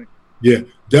at this point. Yeah,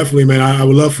 definitely, man. I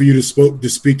would love for you to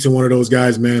speak to one of those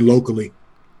guys, man, locally.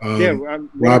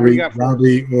 Robbie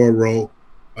or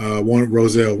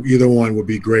Roselle, either one would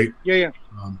be great.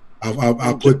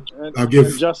 I'll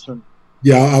give Justin.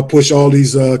 Yeah, I'll push all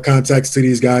these contacts to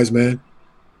these guys, man.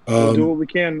 We'll do what we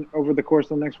can over the course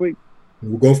of the next week.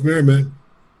 We'll go from there, man.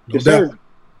 No Yes, doubt. sir.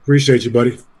 Appreciate you,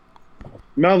 buddy.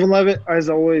 Melvin Levitt, as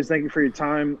always, thank you for your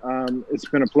time. It's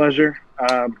been a pleasure.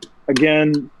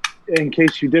 Again, in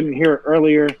case you didn't hear it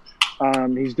earlier,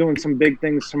 he's doing some big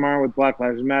things tomorrow with Black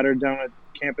Lives Matter down at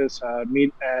campus.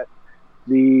 Meet at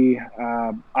the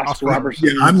Oscar Robertson.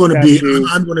 Yeah, I'm going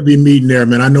to be meeting there,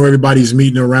 man. I know everybody's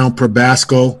meeting around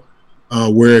Probasco,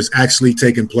 where it's actually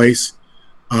taking place,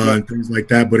 and things like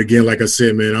that. But again, like I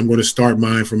said, man, I'm going to start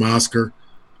mine from Oscar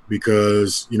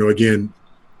because, you know, again,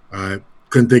 I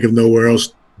couldn't think of nowhere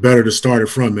else better to start it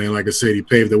from, man. Like I said, he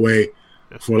paved the way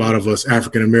for a lot of us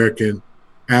African American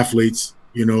athletes,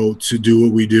 you know, to do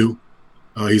what we do.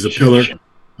 He's a pillar,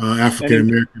 African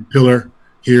American pillar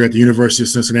here at the University of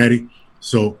Cincinnati.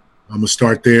 So I'm going to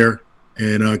start there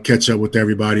and catch up with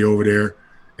everybody over there.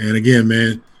 And again,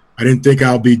 man, I didn't think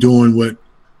I'll be doing what,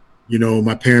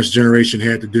 my parents' generation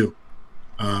had to do.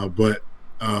 But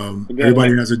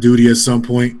everybody has a duty at some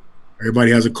point.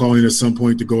 Everybody has a calling at some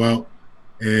point to go out,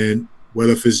 and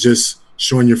whether if it's just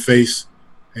showing your face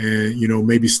and,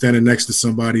 maybe standing next to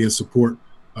somebody in support,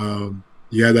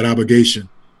 you have that obligation,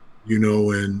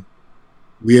 and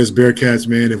we as Bearcats,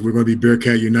 man, if we're going to be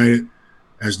Bearcat United,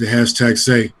 as the hashtag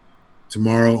say,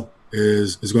 tomorrow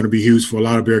is going to be huge for a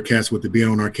lot of Bearcats with it being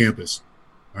on our campus,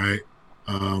 all right?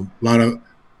 A lot of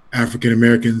African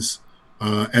Americans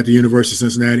at the University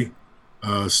of Cincinnati,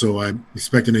 so I'm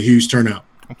expecting a huge turnout.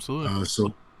 Absolutely.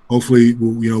 So hopefully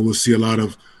we'll see a lot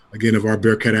of our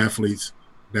Bearcat athletes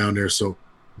down there. So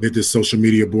hit this social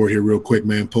media board here real quick,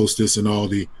 man. Post this in all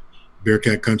the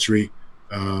Bearcat country,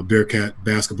 Bearcat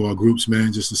basketball groups,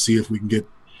 man, just to see if we can get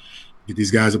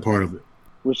these guys a part of it.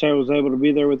 Wish I was able to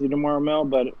be there with you tomorrow, Mel,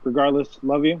 but regardless,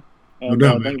 love you. And,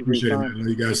 no doubt, man. Appreciate it, man. I know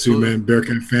you guys too, man.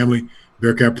 Bearcat family,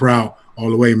 Bearcat proud all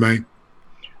the way, man.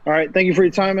 All right. Thank you for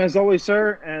your time as always,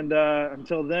 sir. And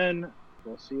until then,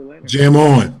 we'll see you later. Jam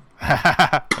on.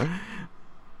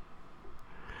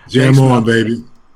 Jam on, baby.